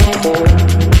du métro,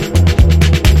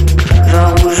 vin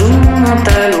rouge ou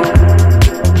mentalo.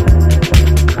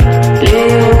 Les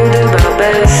héros de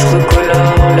Barbès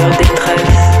recolorent leur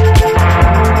détresse.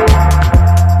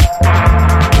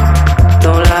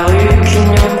 Dans la rue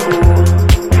Clignancourt,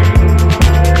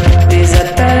 des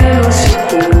appels au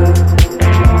secours.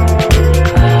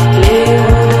 Les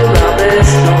héros de Barbès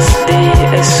lancent des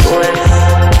SOS.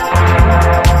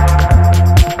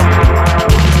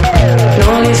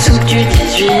 Dans les souks du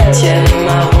 18e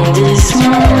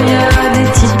arrondissement, y a des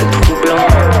types troublants.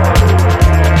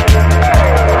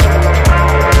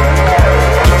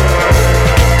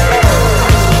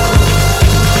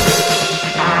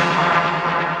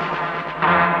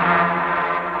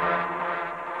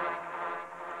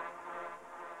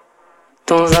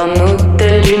 Dans un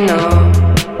hôtel du Nord,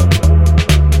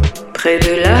 près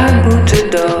de la Goutte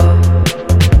d'Or,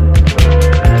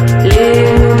 les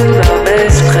héros de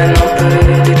Barbès prennent un peu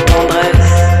de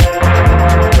tendresse.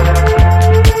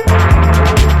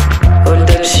 Hold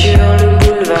up sur le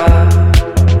boulevard,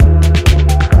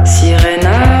 sirène à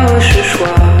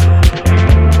Rochechouart.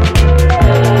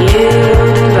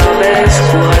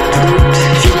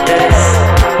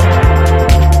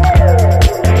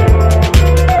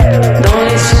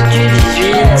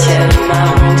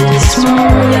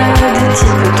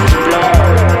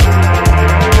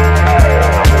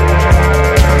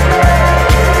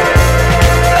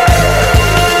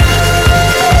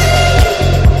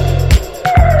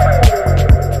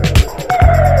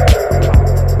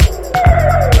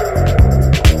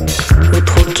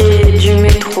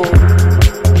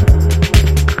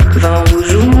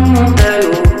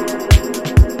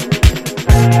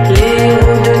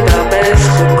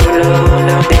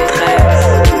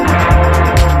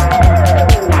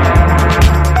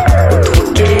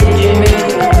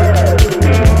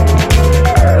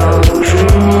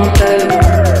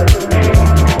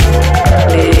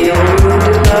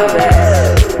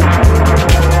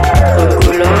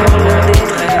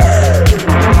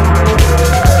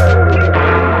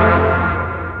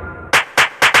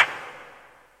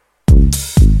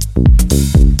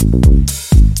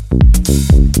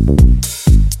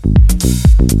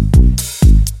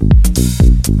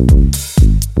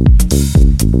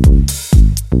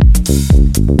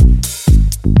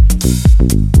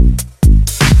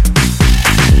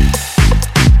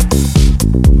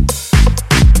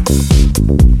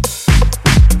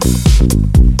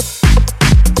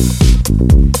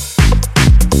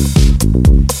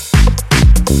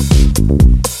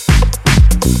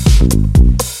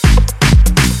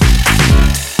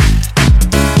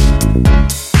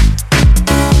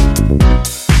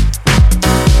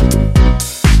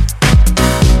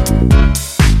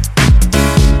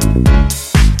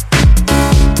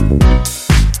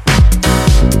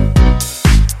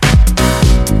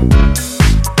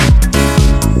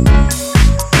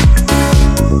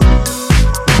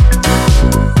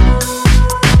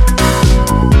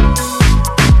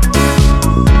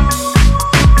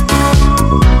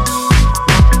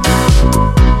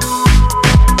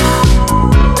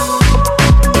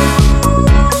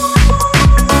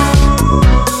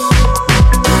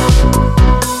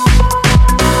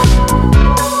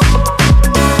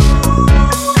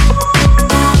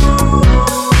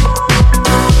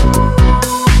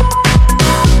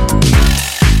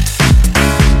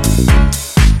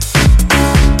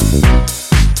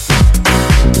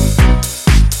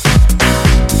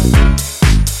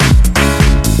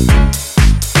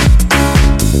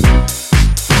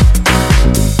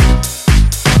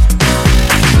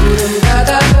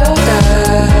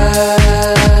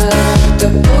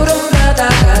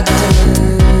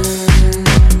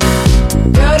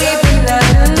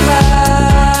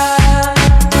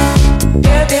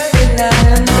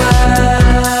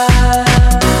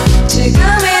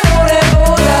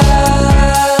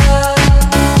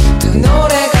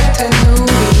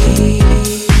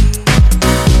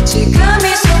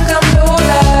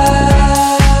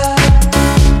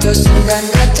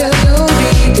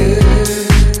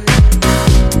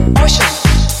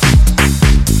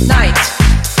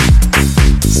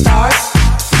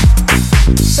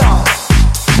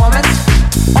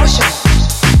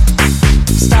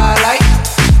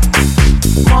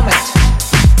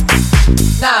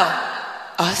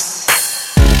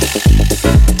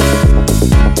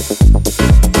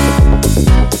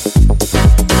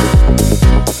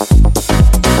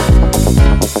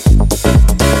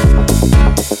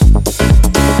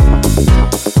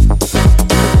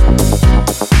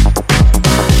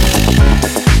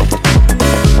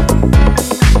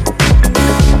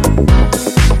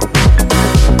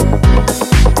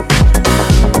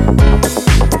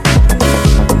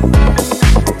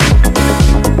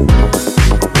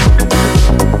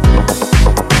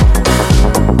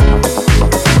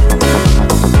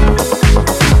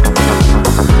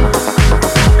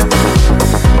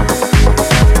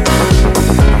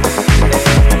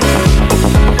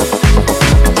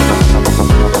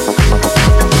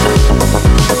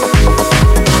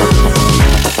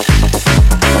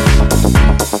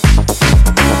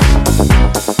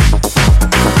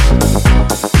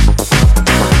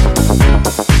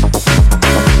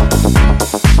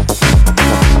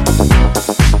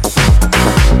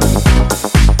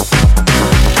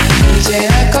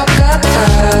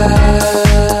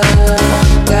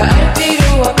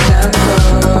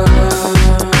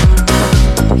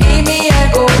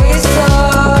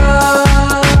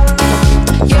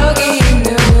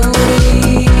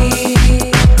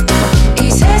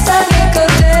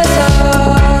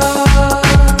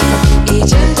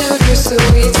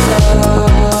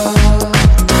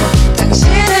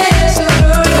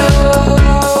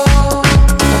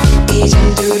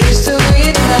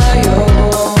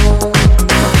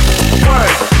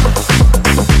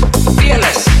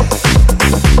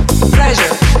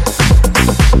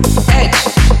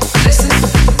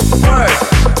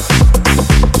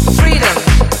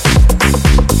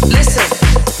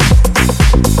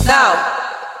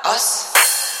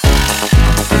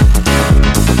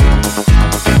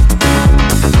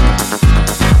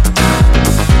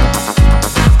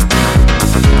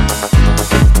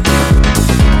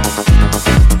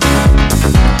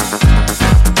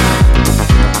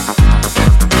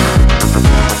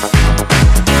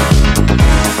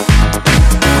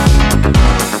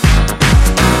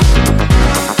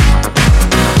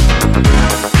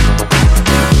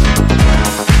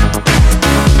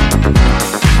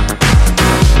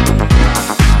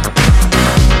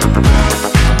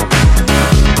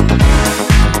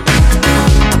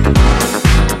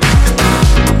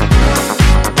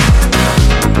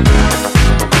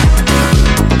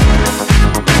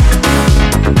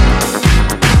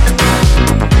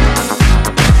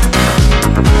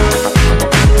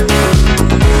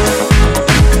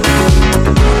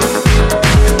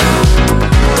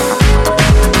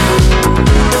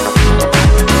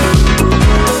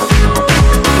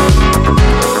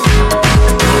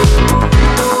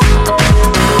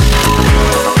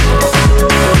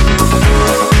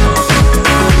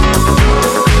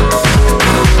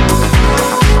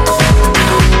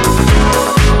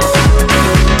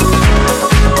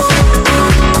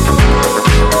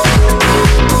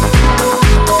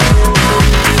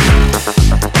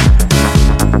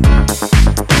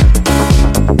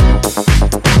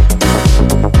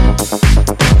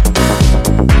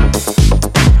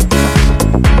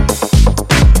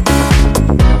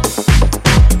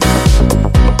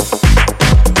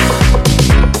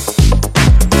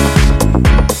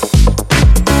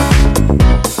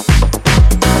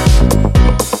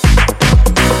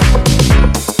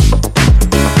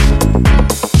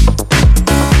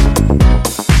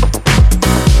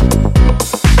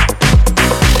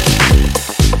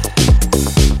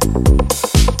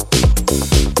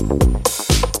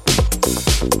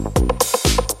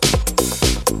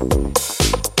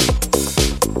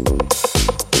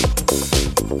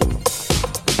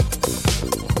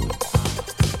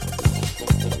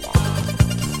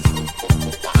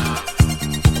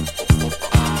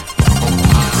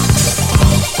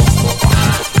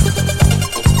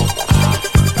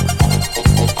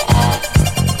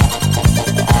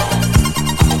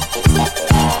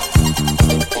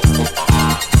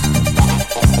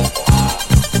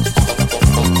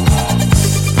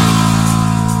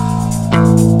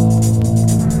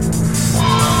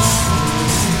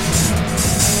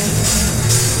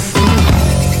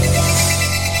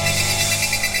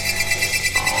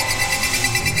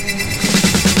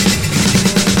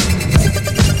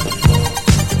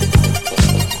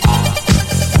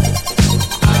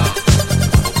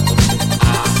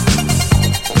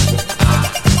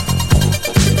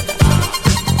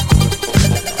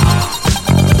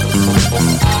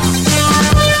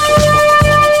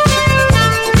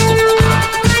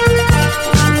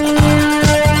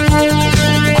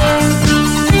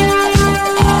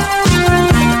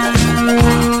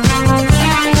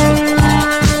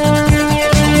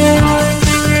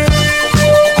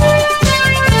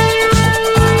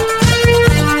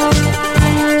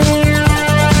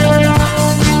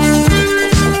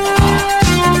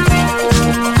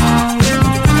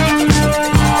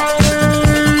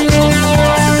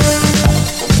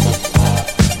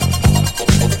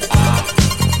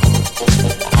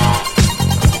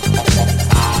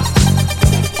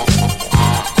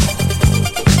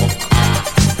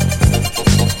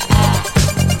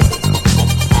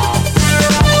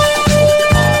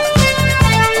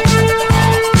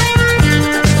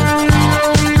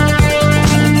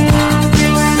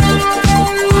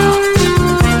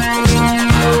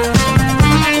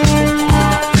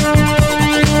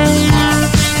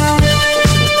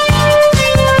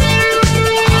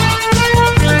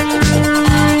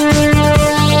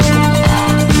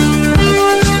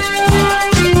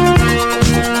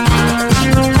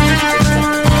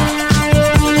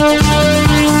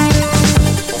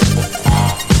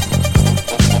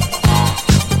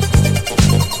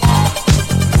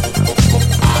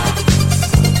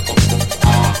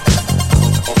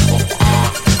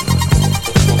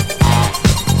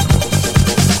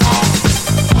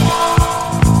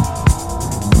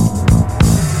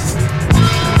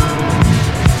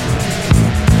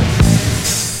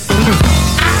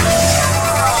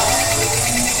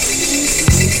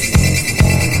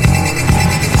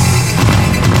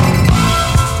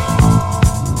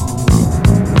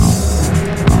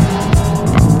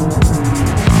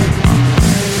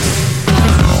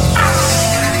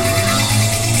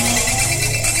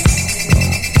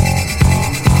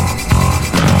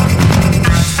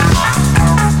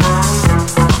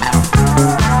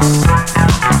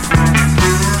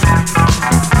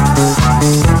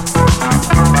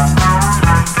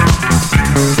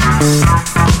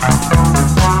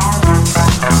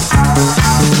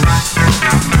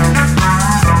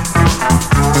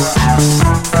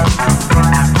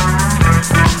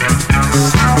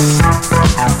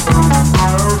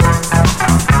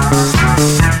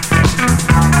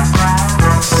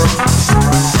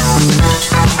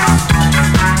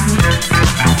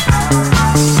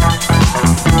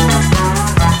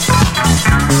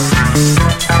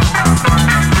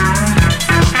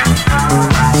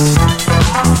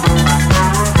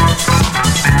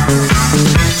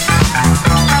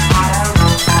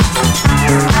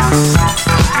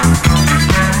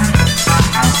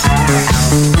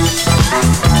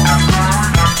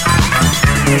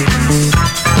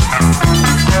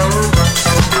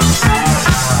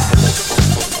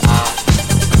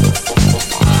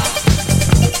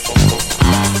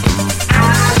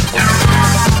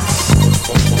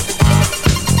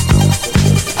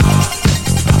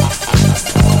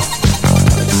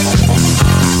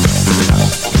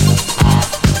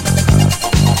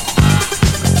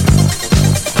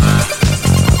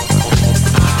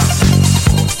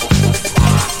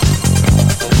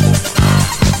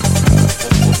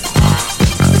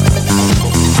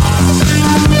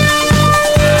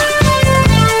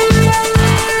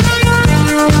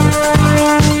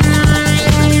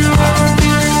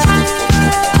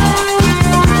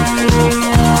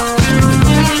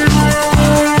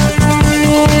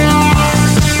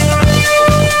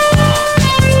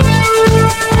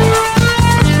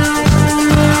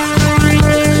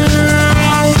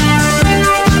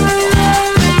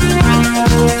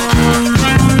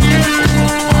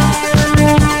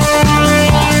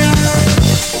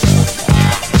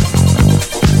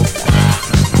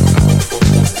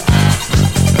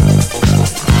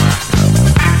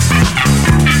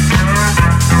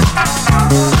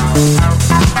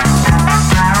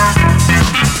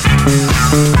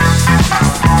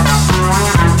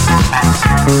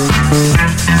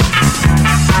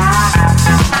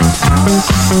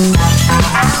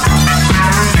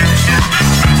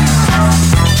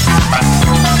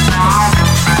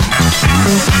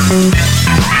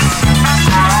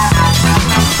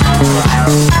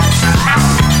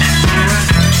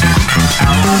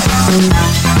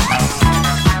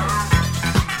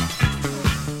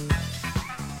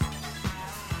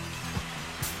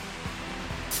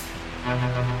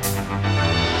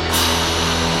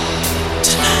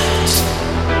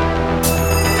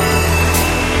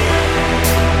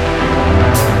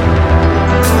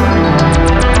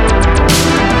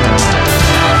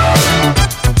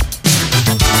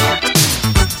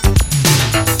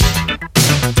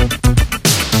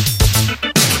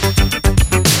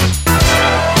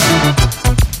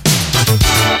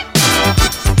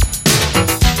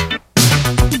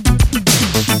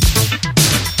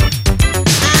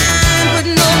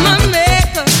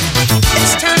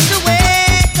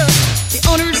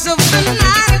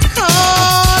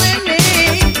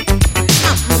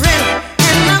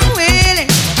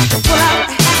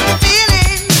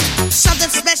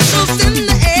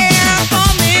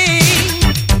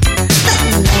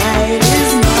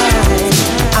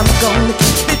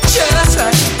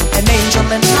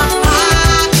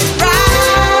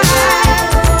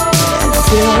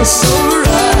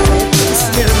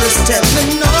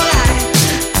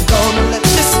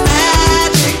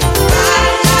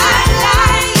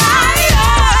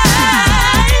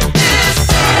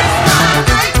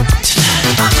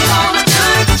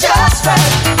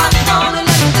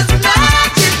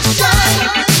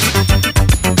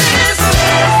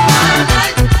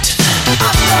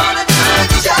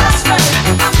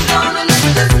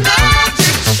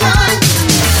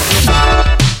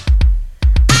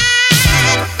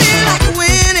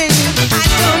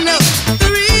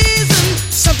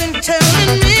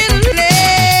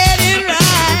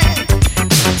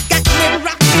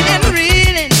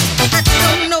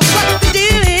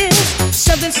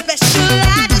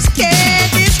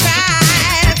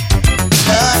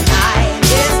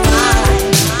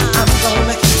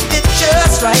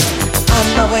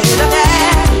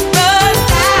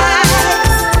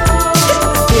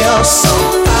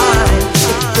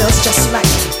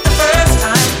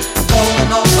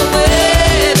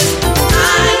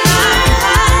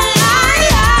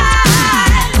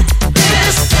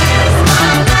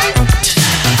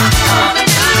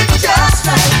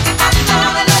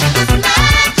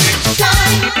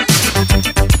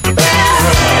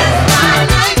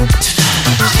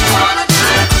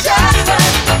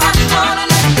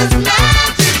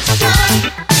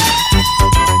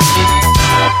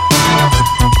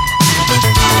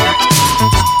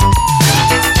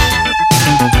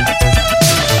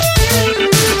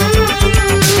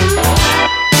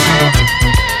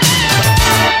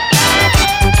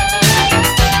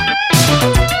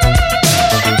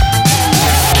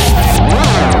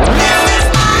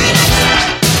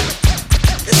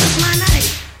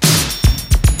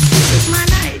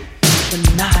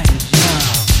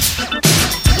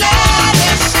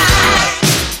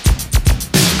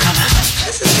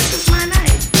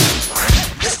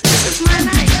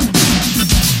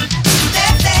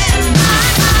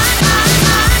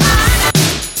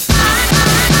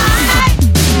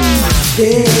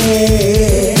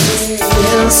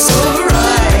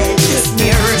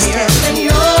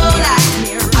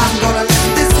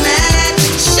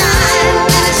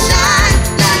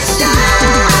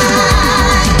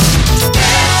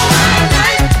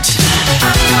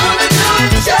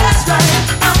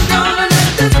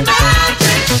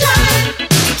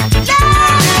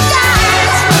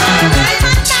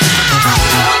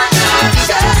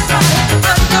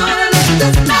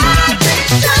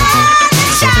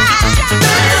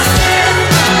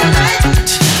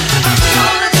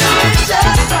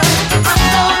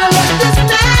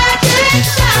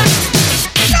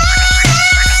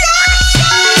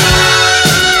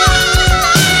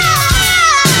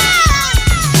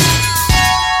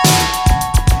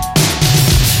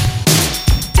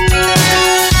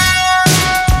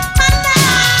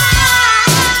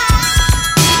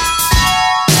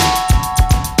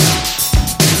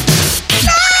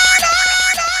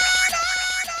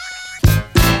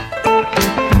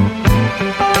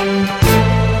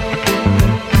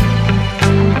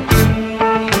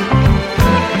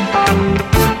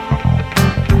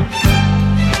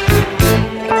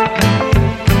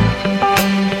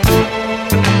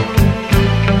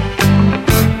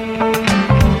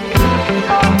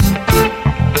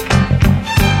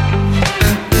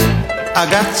 I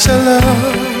got your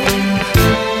love.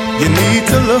 You need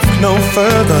to look no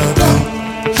further.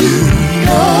 Don't you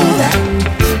know that?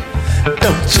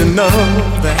 Don't you know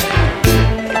that?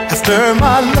 After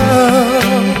my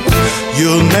love,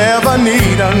 you'll never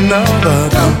need another.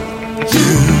 Don't you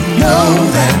know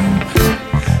that?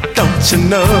 Don't you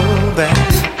know that?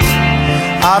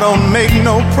 I don't make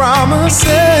no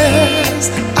promises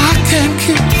I can't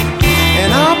keep.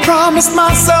 And I promised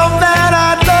myself that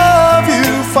I'd love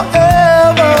you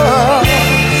forever.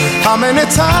 How many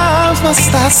times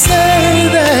must I say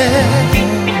that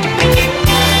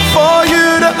for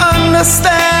you to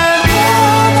understand?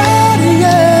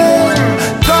 Yeah,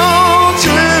 don't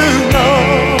you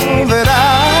know that I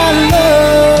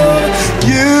love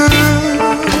you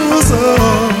so?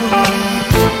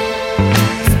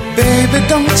 Baby,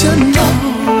 don't you know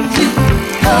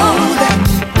that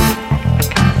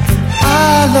I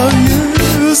love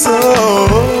you so?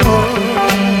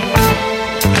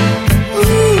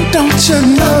 Ooh, don't you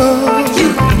know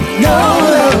that?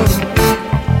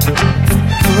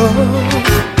 Oh,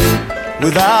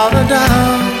 without a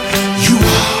doubt, you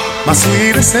are my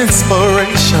sweetest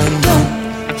inspiration.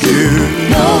 Don't you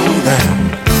know that?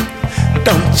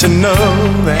 Don't you know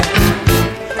that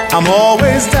I'm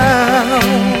always down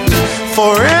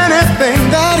for anything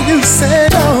that you say?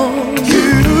 Don't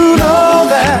you know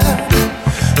that?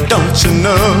 Don't you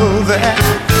know that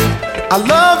I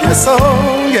love you so,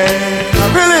 yeah. I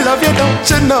really love you, don't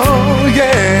you know,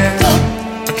 yeah.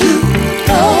 Don't you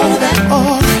know that?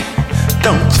 Oh,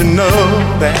 don't you know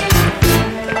that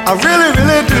I really,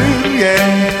 really do,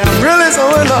 yeah. I'm really so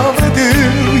in love with you,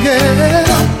 yeah.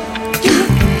 Don't you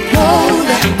know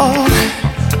that? Oh,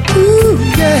 ooh,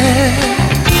 yeah.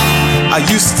 I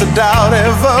used to doubt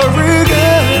every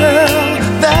girl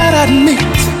that I'd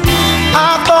meet.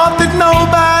 I thought that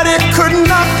nobody could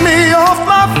knock me off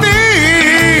my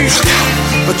feet.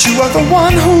 But you are the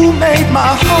one who made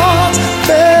my heart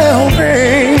bell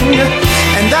ring.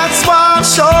 And that's why I'm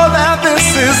sure that this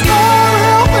is the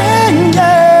real thing,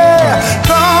 yeah.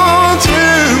 Don't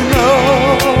you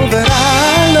know that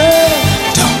I love?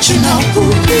 Don't you know who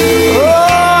he is?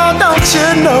 Oh, don't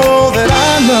you know that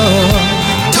I know?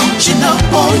 Don't you know,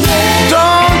 oh yeah.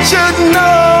 Don't you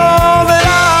know that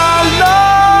I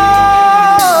love?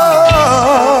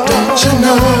 Don't you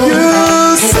know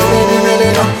you so?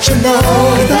 Don't you know?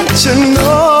 Don't you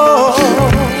know?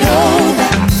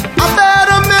 That I bet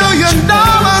 $1 million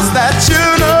that you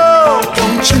know.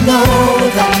 Don't you know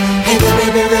that? Hey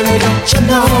baby, really, don't you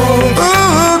know?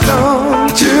 Ooh,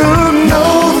 don't you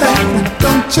know that?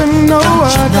 Don't you know?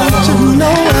 Don't you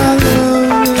know I love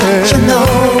you? Don't you know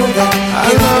that? I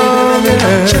love you.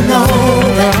 Don't you know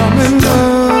that I'm in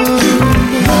love? You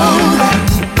know that?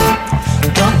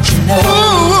 Don't you know?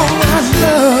 Ooh, I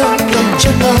love. Don't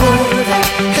you know that?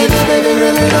 Hey baby,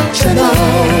 really, don't you know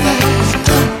that?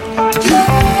 Don't you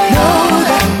know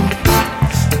that?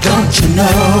 Don't you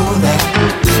know that?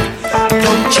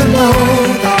 Don't you know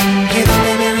that? Hey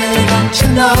baby, really, don't you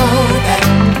know that?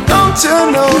 Don't you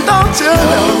know? Don't you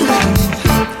know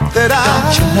that I?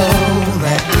 Don't you know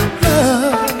that?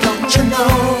 Don't you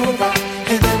know that?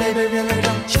 Hey baby, really,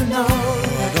 don't you know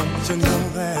that? Don't you know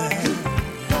that?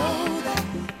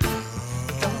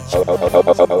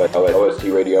 OST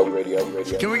radio.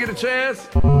 Can we get a chance?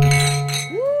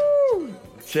 Woo!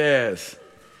 Chance.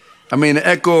 I mean, the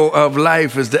echo of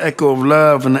life is the echo of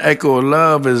love, and the echo of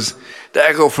love is the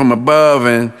echo from above,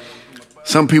 and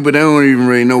some people, they don't even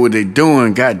really know what they're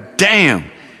doing. God damn.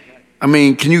 I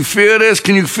mean, can you feel this?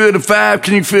 Can you feel the vibe?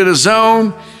 Can you feel the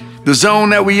zone? The zone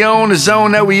that we own, the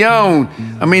zone that we own.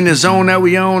 I mean, the zone that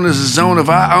we own is the zone of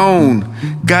our own.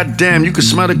 Goddamn, you can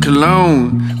smell the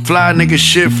cologne. Fly nigga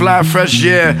shit, fly fresh,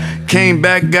 yeah. Came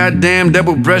back, goddamn,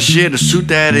 double breast, yeah. The suit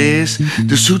that is,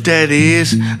 the suit that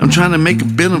is. I'm trying to make a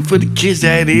billing for the kids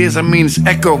that is. I mean, it's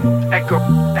echo.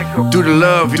 Do the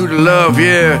love,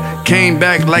 yeah. Came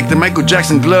back like the Michael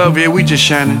Jackson glove, yeah. We just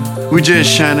shining.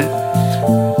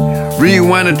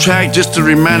 Rewind the track just to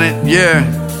remind it,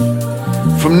 yeah.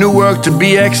 From Newark to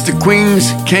BX to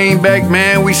Queens, came back,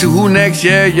 man, we see who next,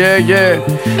 yeah.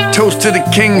 Toast to the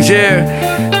kings,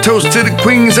 yeah. Toast to the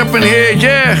queens up in here,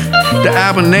 yeah. The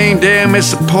album name, damn,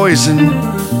 it's a poison.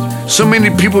 So many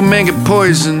people, man, get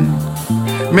poisoned.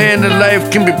 Man, the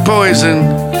life can be poison.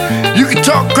 You can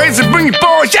talk crazy, bring your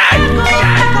boys, yeah.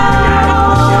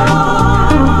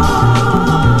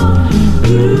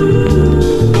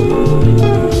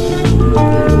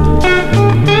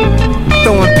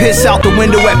 Piss out the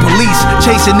window at police,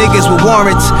 chasing niggas with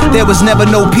warrants. There was never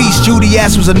no peace, Judy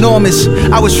ass was enormous.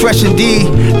 I was fresh indeed,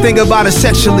 think about it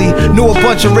sexually. Knew a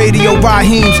bunch of radio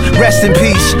Raheems, rest in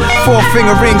peace. 4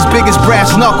 finger rings, big as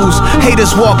brass knuckles.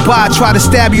 Haters walk by, try to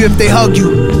stab you if they hug you.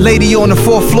 Lady on the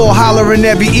 4th floor hollering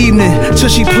every evening.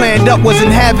 Till she planned up, wasn't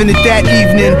having it that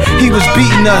evening. He was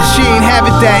beating her, she ain't have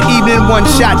it that evening. One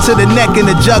shot to the neck and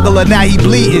the jugular, now he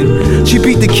bleeding. She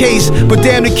beat the case, but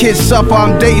damn the kid suffer.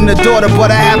 I'm dating a daughter, but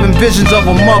I having visions of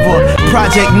a mother.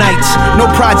 Project nights, no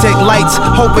project lights.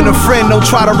 Hoping a friend don't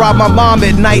try to rob my mom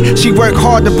at night. She worked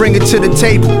hard to bring it to the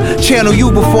table. Channel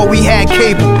U before we had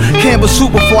cable. Campbell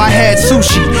soup before I had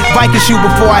sushi. Viking shoe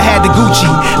before I had the Gucci.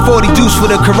 40 deuce for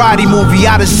the karate movie.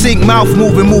 Out of sync, mouth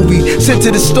moving movie. Sent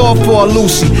to the store for a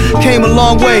Lucy. Came a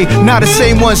long way, now the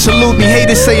same one salute me.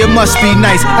 Haters say it must be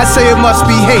nice, I say it must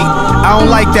be hate. I don't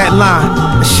like that line,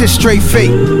 that shit straight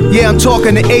fake. Yeah, I'm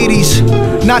talking the 80s,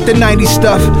 not the 90s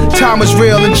stuff. Time was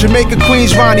real in Jamaica,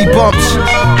 Queens, Ronnie bumps.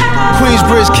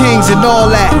 Queensbridge Kings and all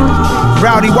that.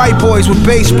 Rowdy white boys with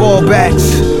baseball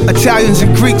bats. Italians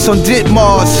and Greeks on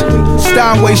Ditmars.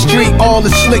 Steinway Street, all the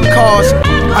slick cars.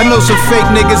 I know some fake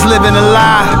niggas living a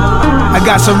lie. I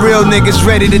got some real niggas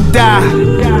ready to die.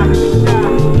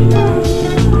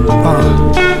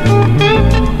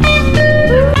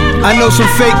 I know some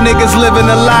fake niggas living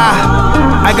a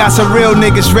lie. I got some real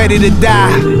niggas ready to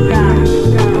die.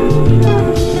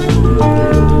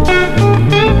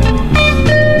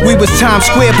 We was Times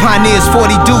Square pioneers,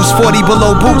 40 deuce, 40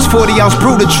 below boots, 40 ounce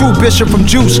brew, the true bishop from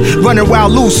Juice. Running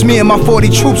wild loose, me and my 40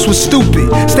 troops was stupid.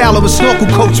 Style of a snorkel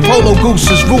coats, polo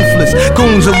gooses, ruthless.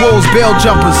 Goons and wolves, bail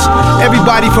jumpers.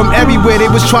 Everybody from everywhere, they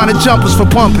was trying to jump us for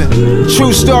pumping.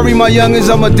 True story, my youngins,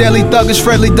 I'm a deadly thuggish,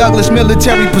 Fredly Douglass,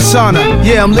 military persona.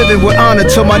 Yeah, I'm living with honor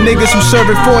to my niggas who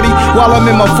serving 40. While I'm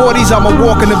in my 40s, I'm a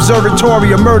walking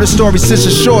observatory, a murder story since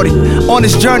a shorty. On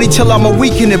this journey till I'm a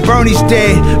weekend and Bernie's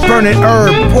dead. Burning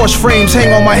herb, Porsche frames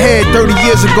hang on my head 30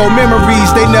 years ago.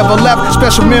 Memories, they never left.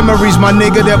 Special memories, my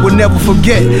nigga, that we'll never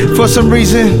forget. For some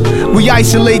reason, we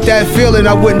isolate that feeling.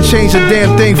 I wouldn't change a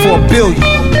damn thing for $1 billion.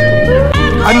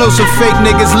 I know some fake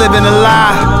niggas living a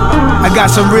lie. I got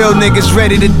some real niggas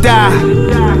ready to die.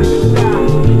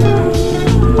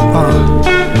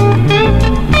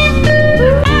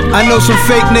 I know some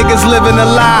fake niggas living a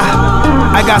lie.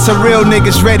 I got some real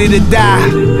niggas ready to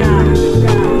die.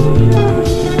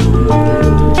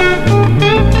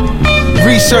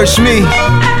 Research me.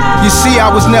 You see, I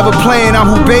was never playing. I'm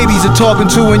who babies are talking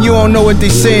to and you don't know what they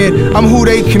saying. I'm who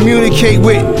they communicate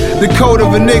with. The code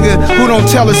of a nigga who don't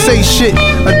tell or say shit.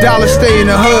 $1 stay in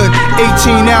the hood,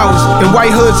 18 hours. In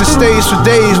white hoods it stays for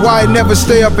days. Why it never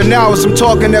stay up in hours? I'm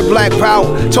talking that black power,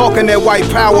 talking that white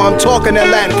power. I'm talking that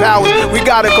Latin powers. We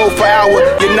gotta go for our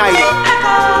united.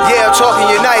 Yeah, I'm talking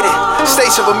united.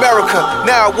 States of America,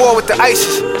 now at war with the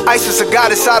ISIS. ISIS a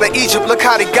goddess out of Egypt, look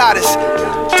how they got us.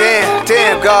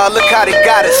 Damn, God, look how they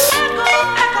got us.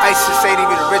 ISIS ain't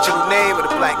even the original name of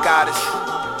the black goddess.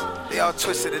 They all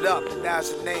twisted it up, and now it's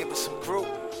the name of some group.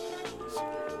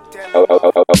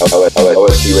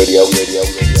 OST Radio.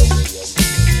 L'amour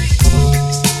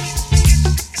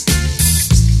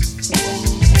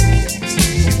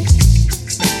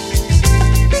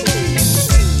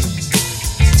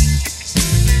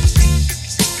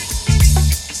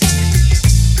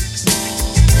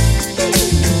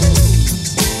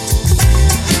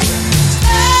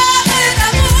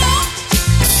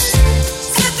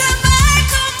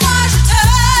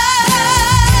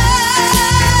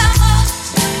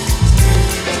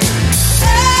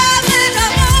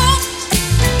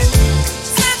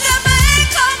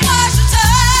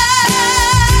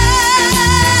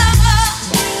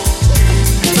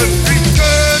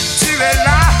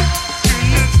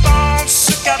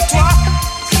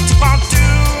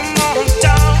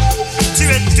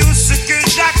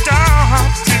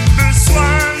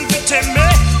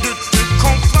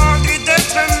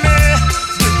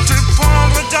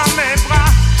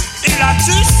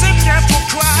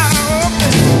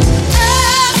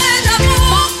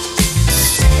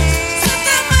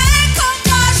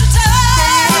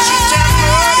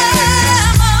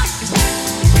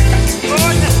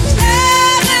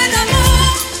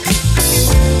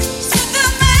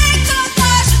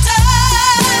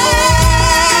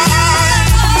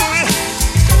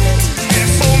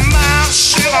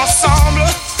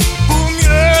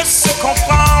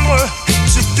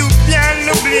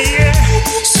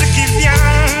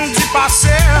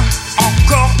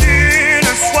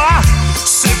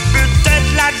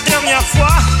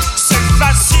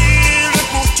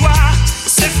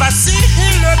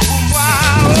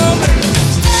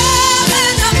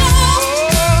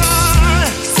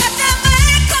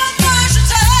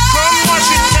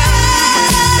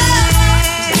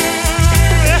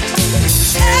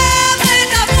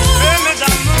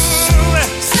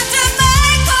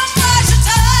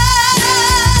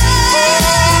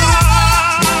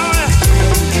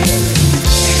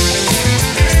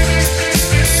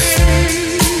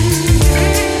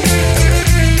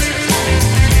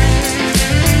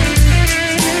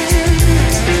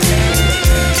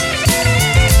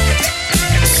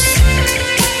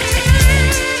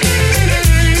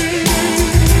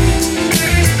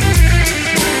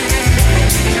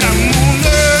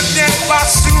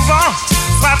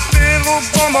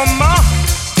moment.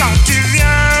 Quand tu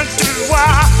viens te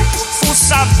voir, faut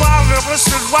savoir le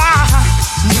recevoir.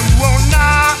 Nous on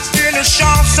a une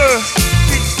chance,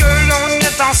 puisque l'on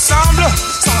est ensemble,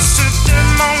 sans se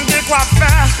demander quoi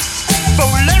faire.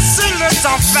 Faut laisser le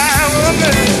temps faire.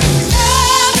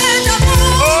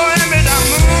 Oh, aimer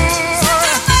d'amour,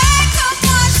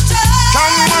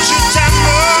 comme moi je t'aime.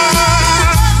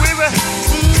 Oui, oui.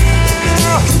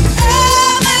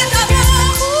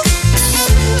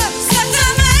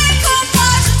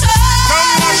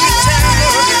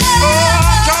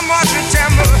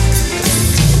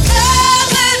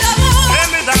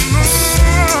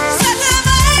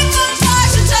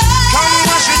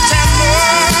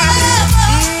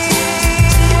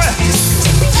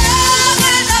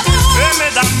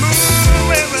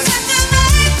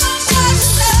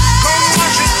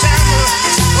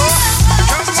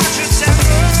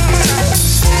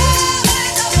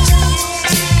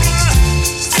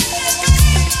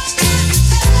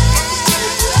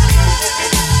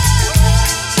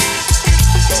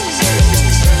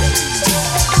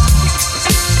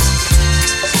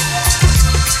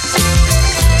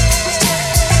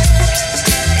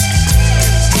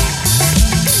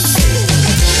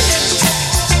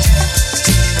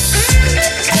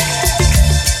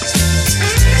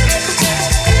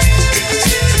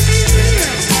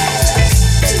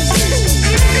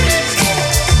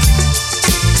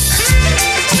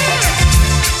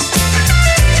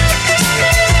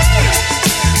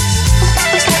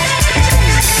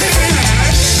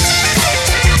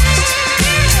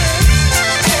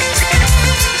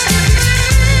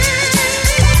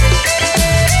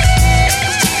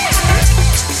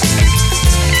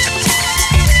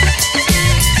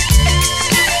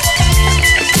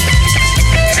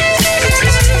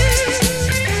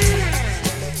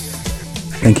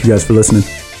 Thank you guys for listening.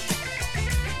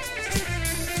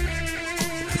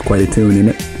 It's quite a tune, isn't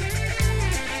it?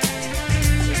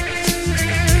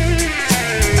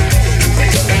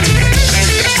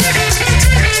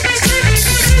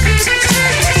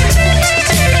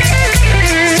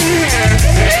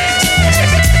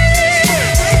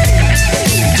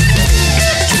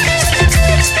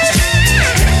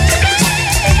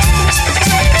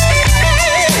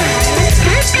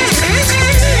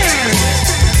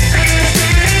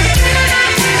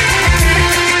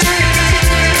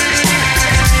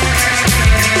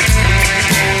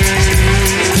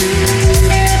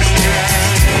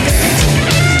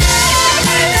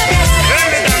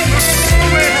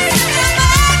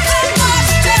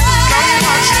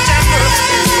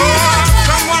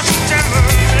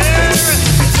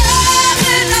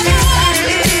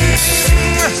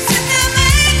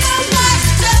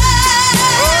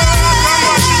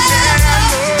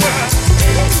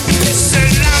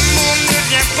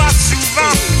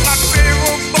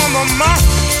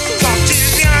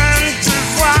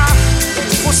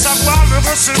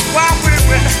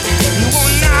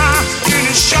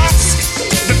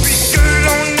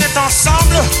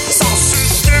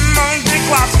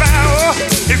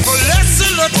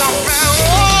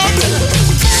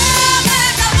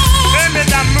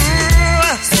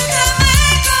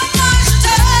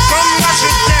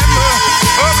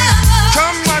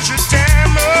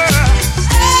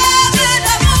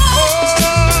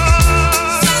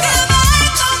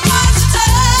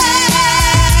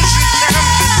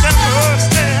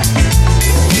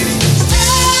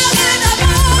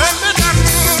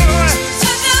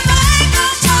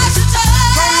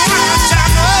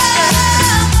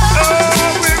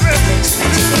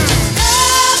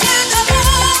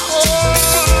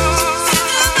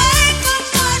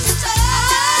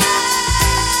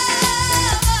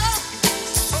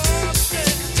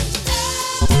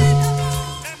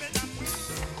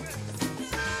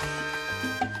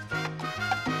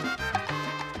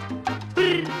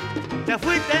 ¿Te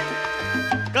fuiste?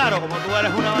 Claro, como tú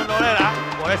eres una bandolera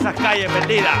por esas calles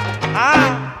perdidas.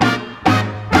 ¿Ah?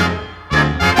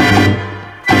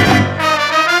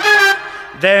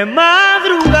 De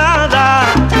madrugada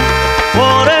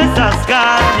por esas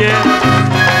calles,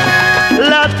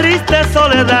 la triste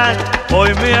soledad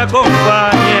hoy me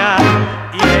acompaña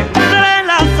y entre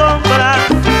las sombras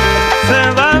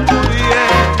se va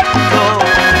muriendo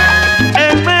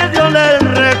en medio del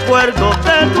recuerdo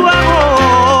de tu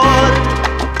amor.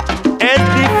 Es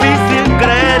difícil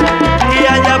creer que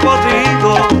haya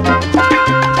podido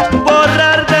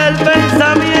borrar del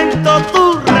pensamiento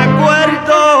tu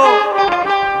recuerdo.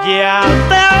 Ya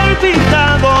te he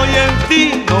olvidado y en ti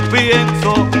no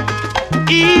pienso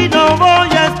y no voy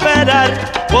a esperar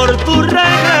por tu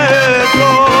regreso.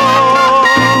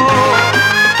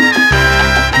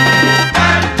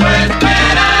 Tanto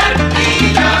esperar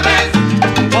y ya ves,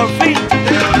 por fin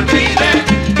te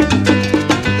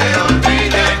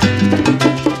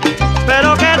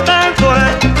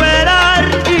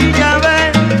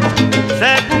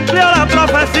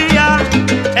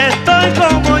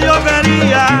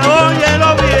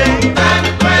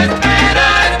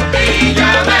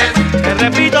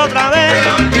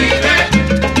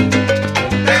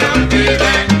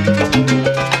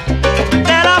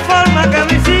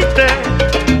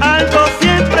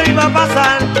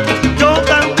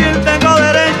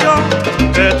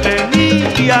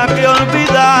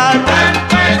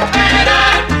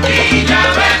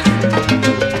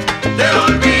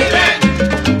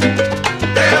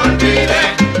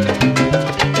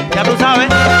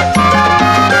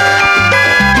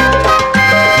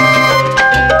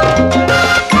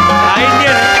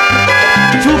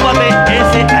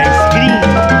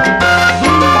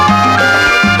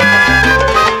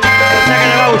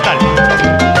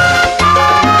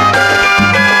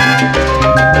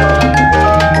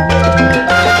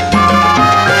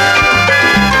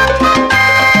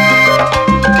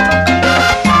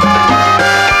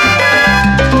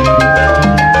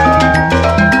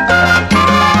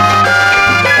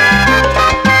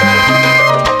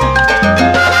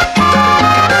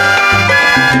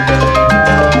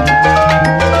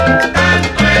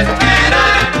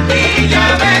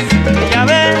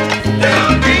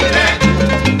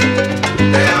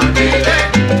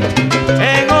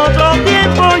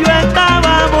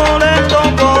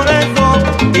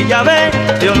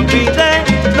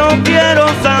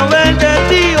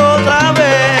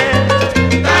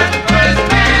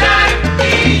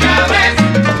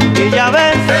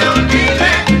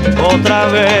otra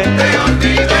vez. Te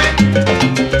olvidé.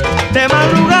 De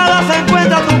madrugada se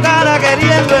encuentra tu cara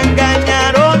queriendo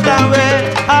engañar otra vez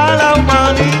a la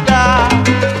humanidad.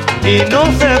 Y no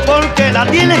sé por qué la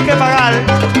tienes que pagar.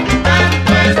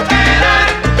 Tanto esperar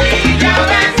y ya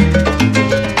ves.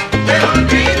 Te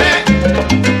olvidé.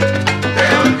 Te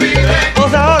olvidé. O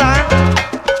sea, ahora,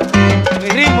 mi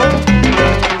ritmo.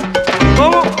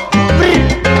 ¿Cómo?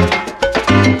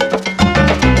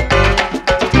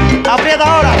 Aprieta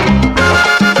ahora.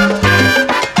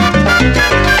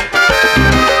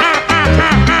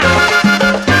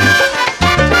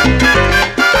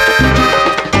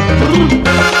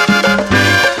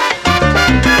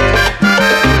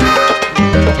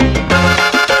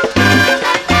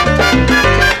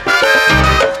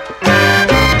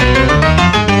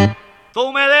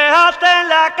 Tú me dejaste en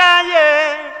la calle,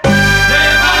 de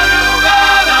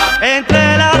madrugada,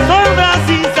 entre las sombras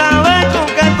sin saber con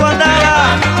qué tú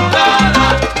andabas. De madrugada,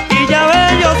 Y ya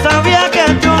ves, yo sabía que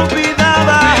te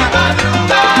olvidaba. de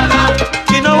madrugada,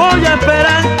 Y no voy a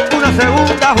esperar una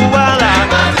segunda jugada. de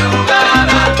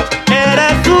madrugada,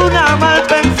 Eres una mal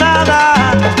pensada.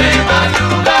 de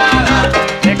madrugada,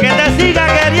 De que te siga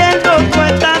queriendo, tú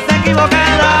estás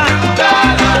equivocada.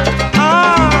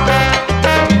 Ah.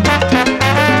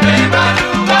 de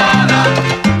madrugada,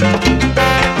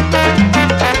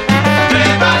 de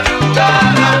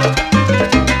madrugada.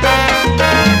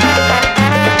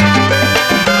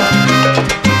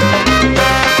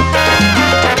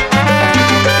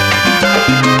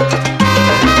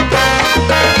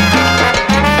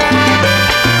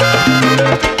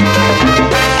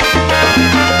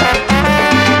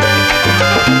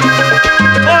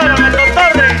 Bueno, Néstor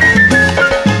Torres.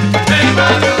 De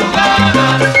madrugada,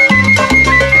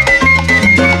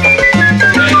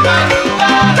 de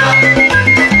madrugada,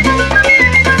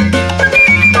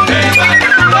 de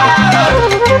madrugada.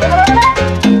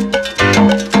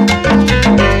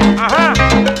 Ajá.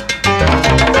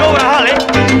 Yo bajale.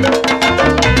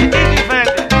 Es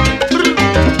diferente.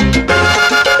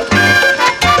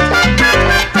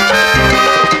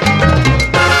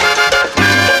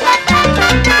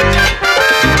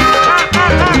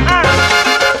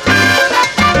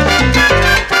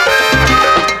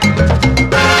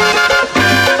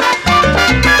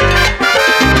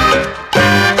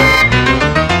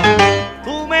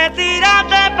 Tú me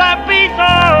tiraste pa'l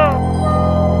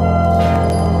piso.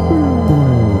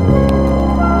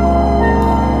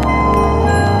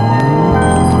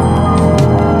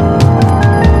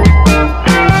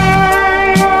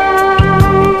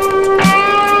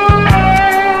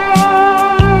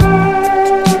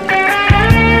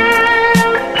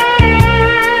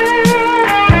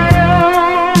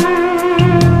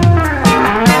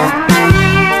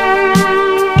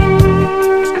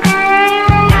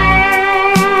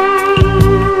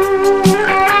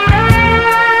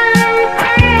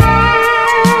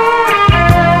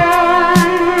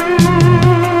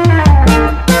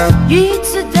い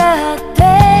つだって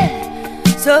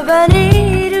そば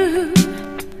にいる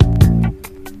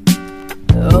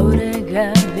俺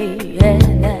が見え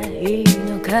ない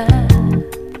のか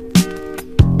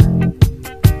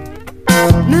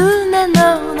胸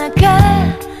の中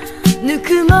ぬ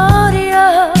くもりを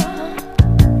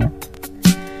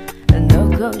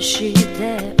残し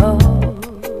てお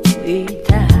い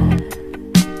た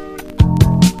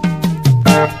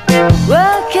わ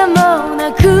けも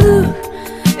なく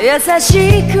優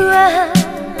しくは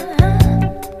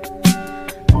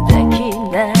でき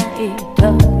ないと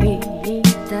言っ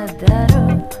ただろう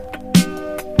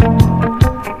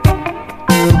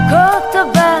言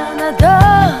葉など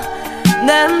何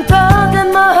とで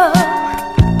も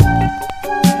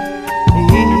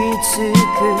言い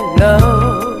繕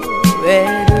え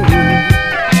る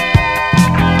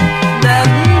なん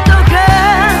とか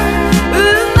う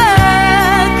ま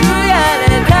くやれ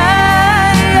た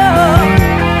よ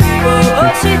こう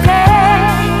して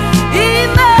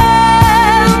今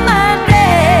まで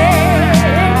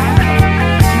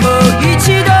もう一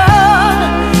度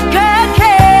かけ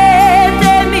て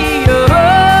みよう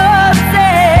ぜ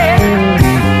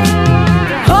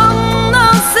ほんの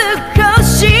少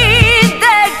しだ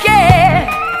け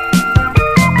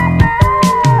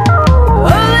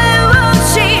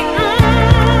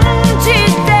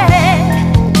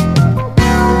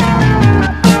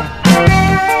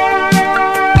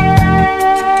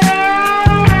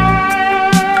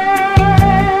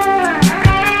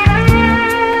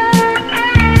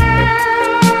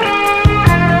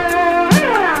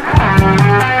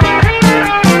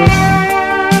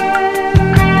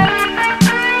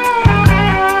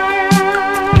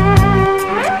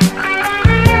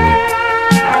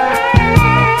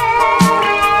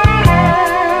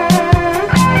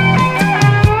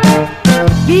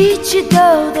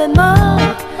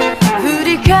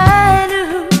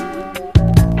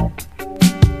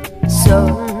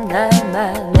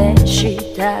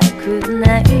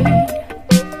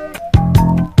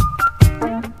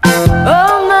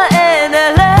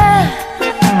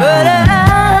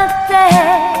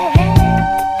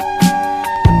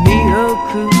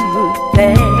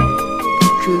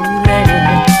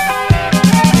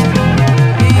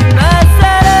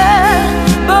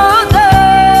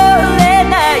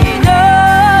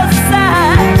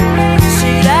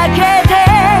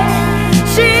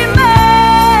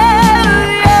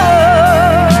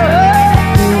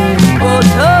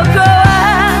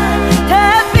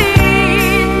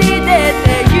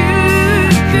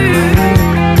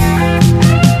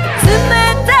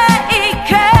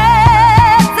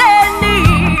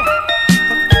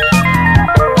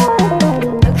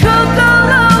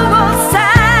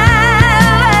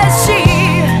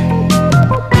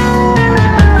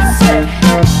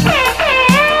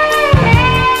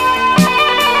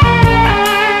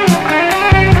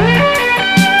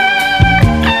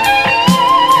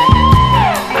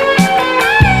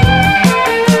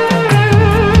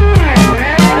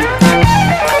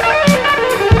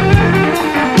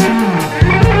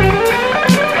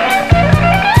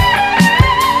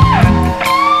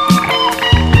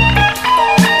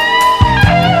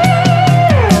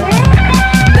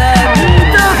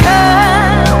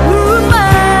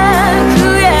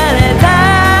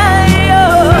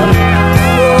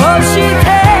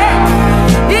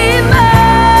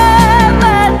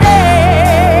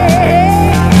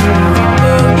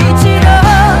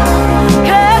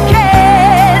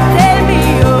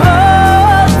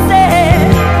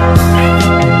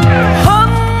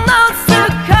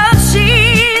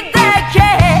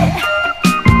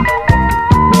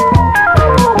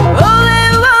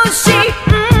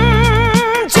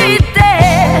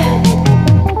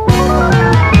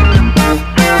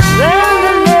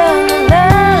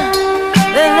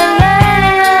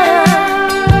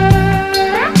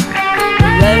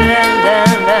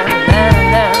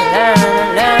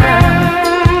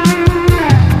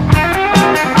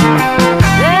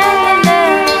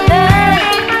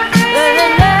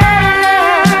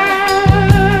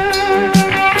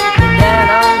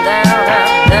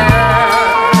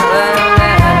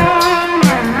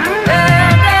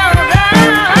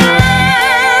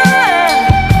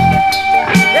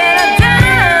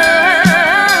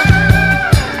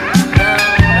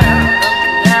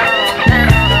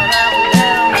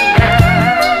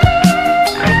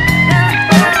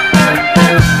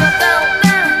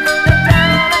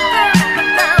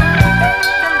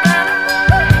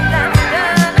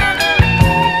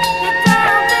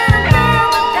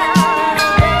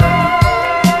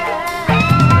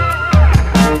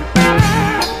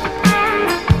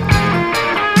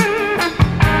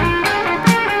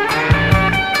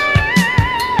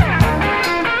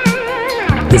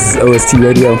OST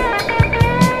Radio.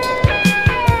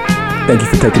 Thank you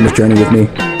for taking this journey with me.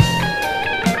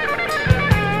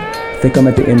 I think I'm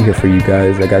at the end here for you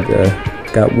guys. I got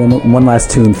one last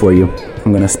tune for you.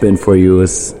 I'm gonna spin for you.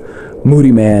 It's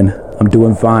Moodyman. I'm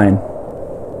doing fine.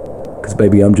 Cause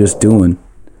baby, I'm just doing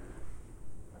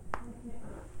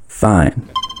fine.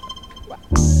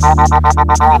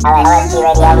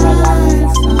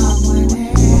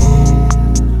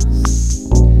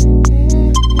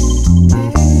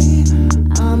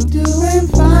 I'm doing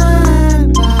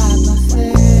fine by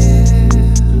myself.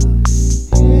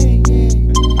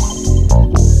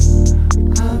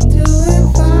 I'm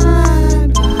doing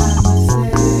fine by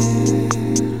myself.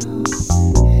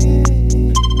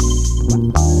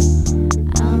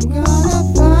 I'm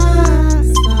gonna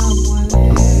find someone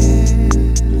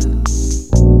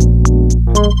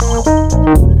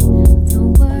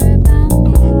Don't worry about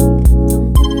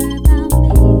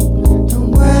me.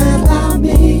 Don't worry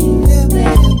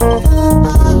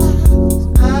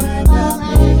about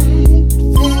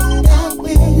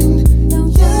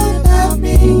me.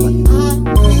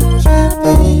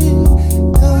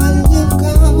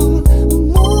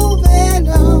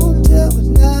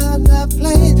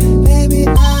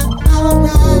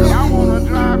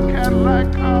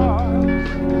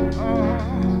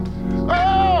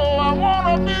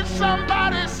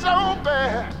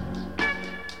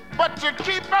 But you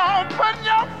keep on putting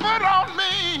your foot on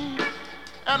me,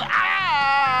 and I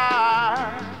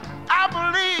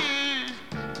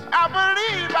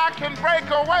believe I can break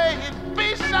away,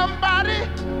 be somebody,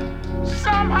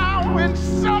 somehow, in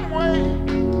some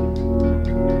way.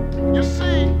 You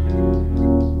see,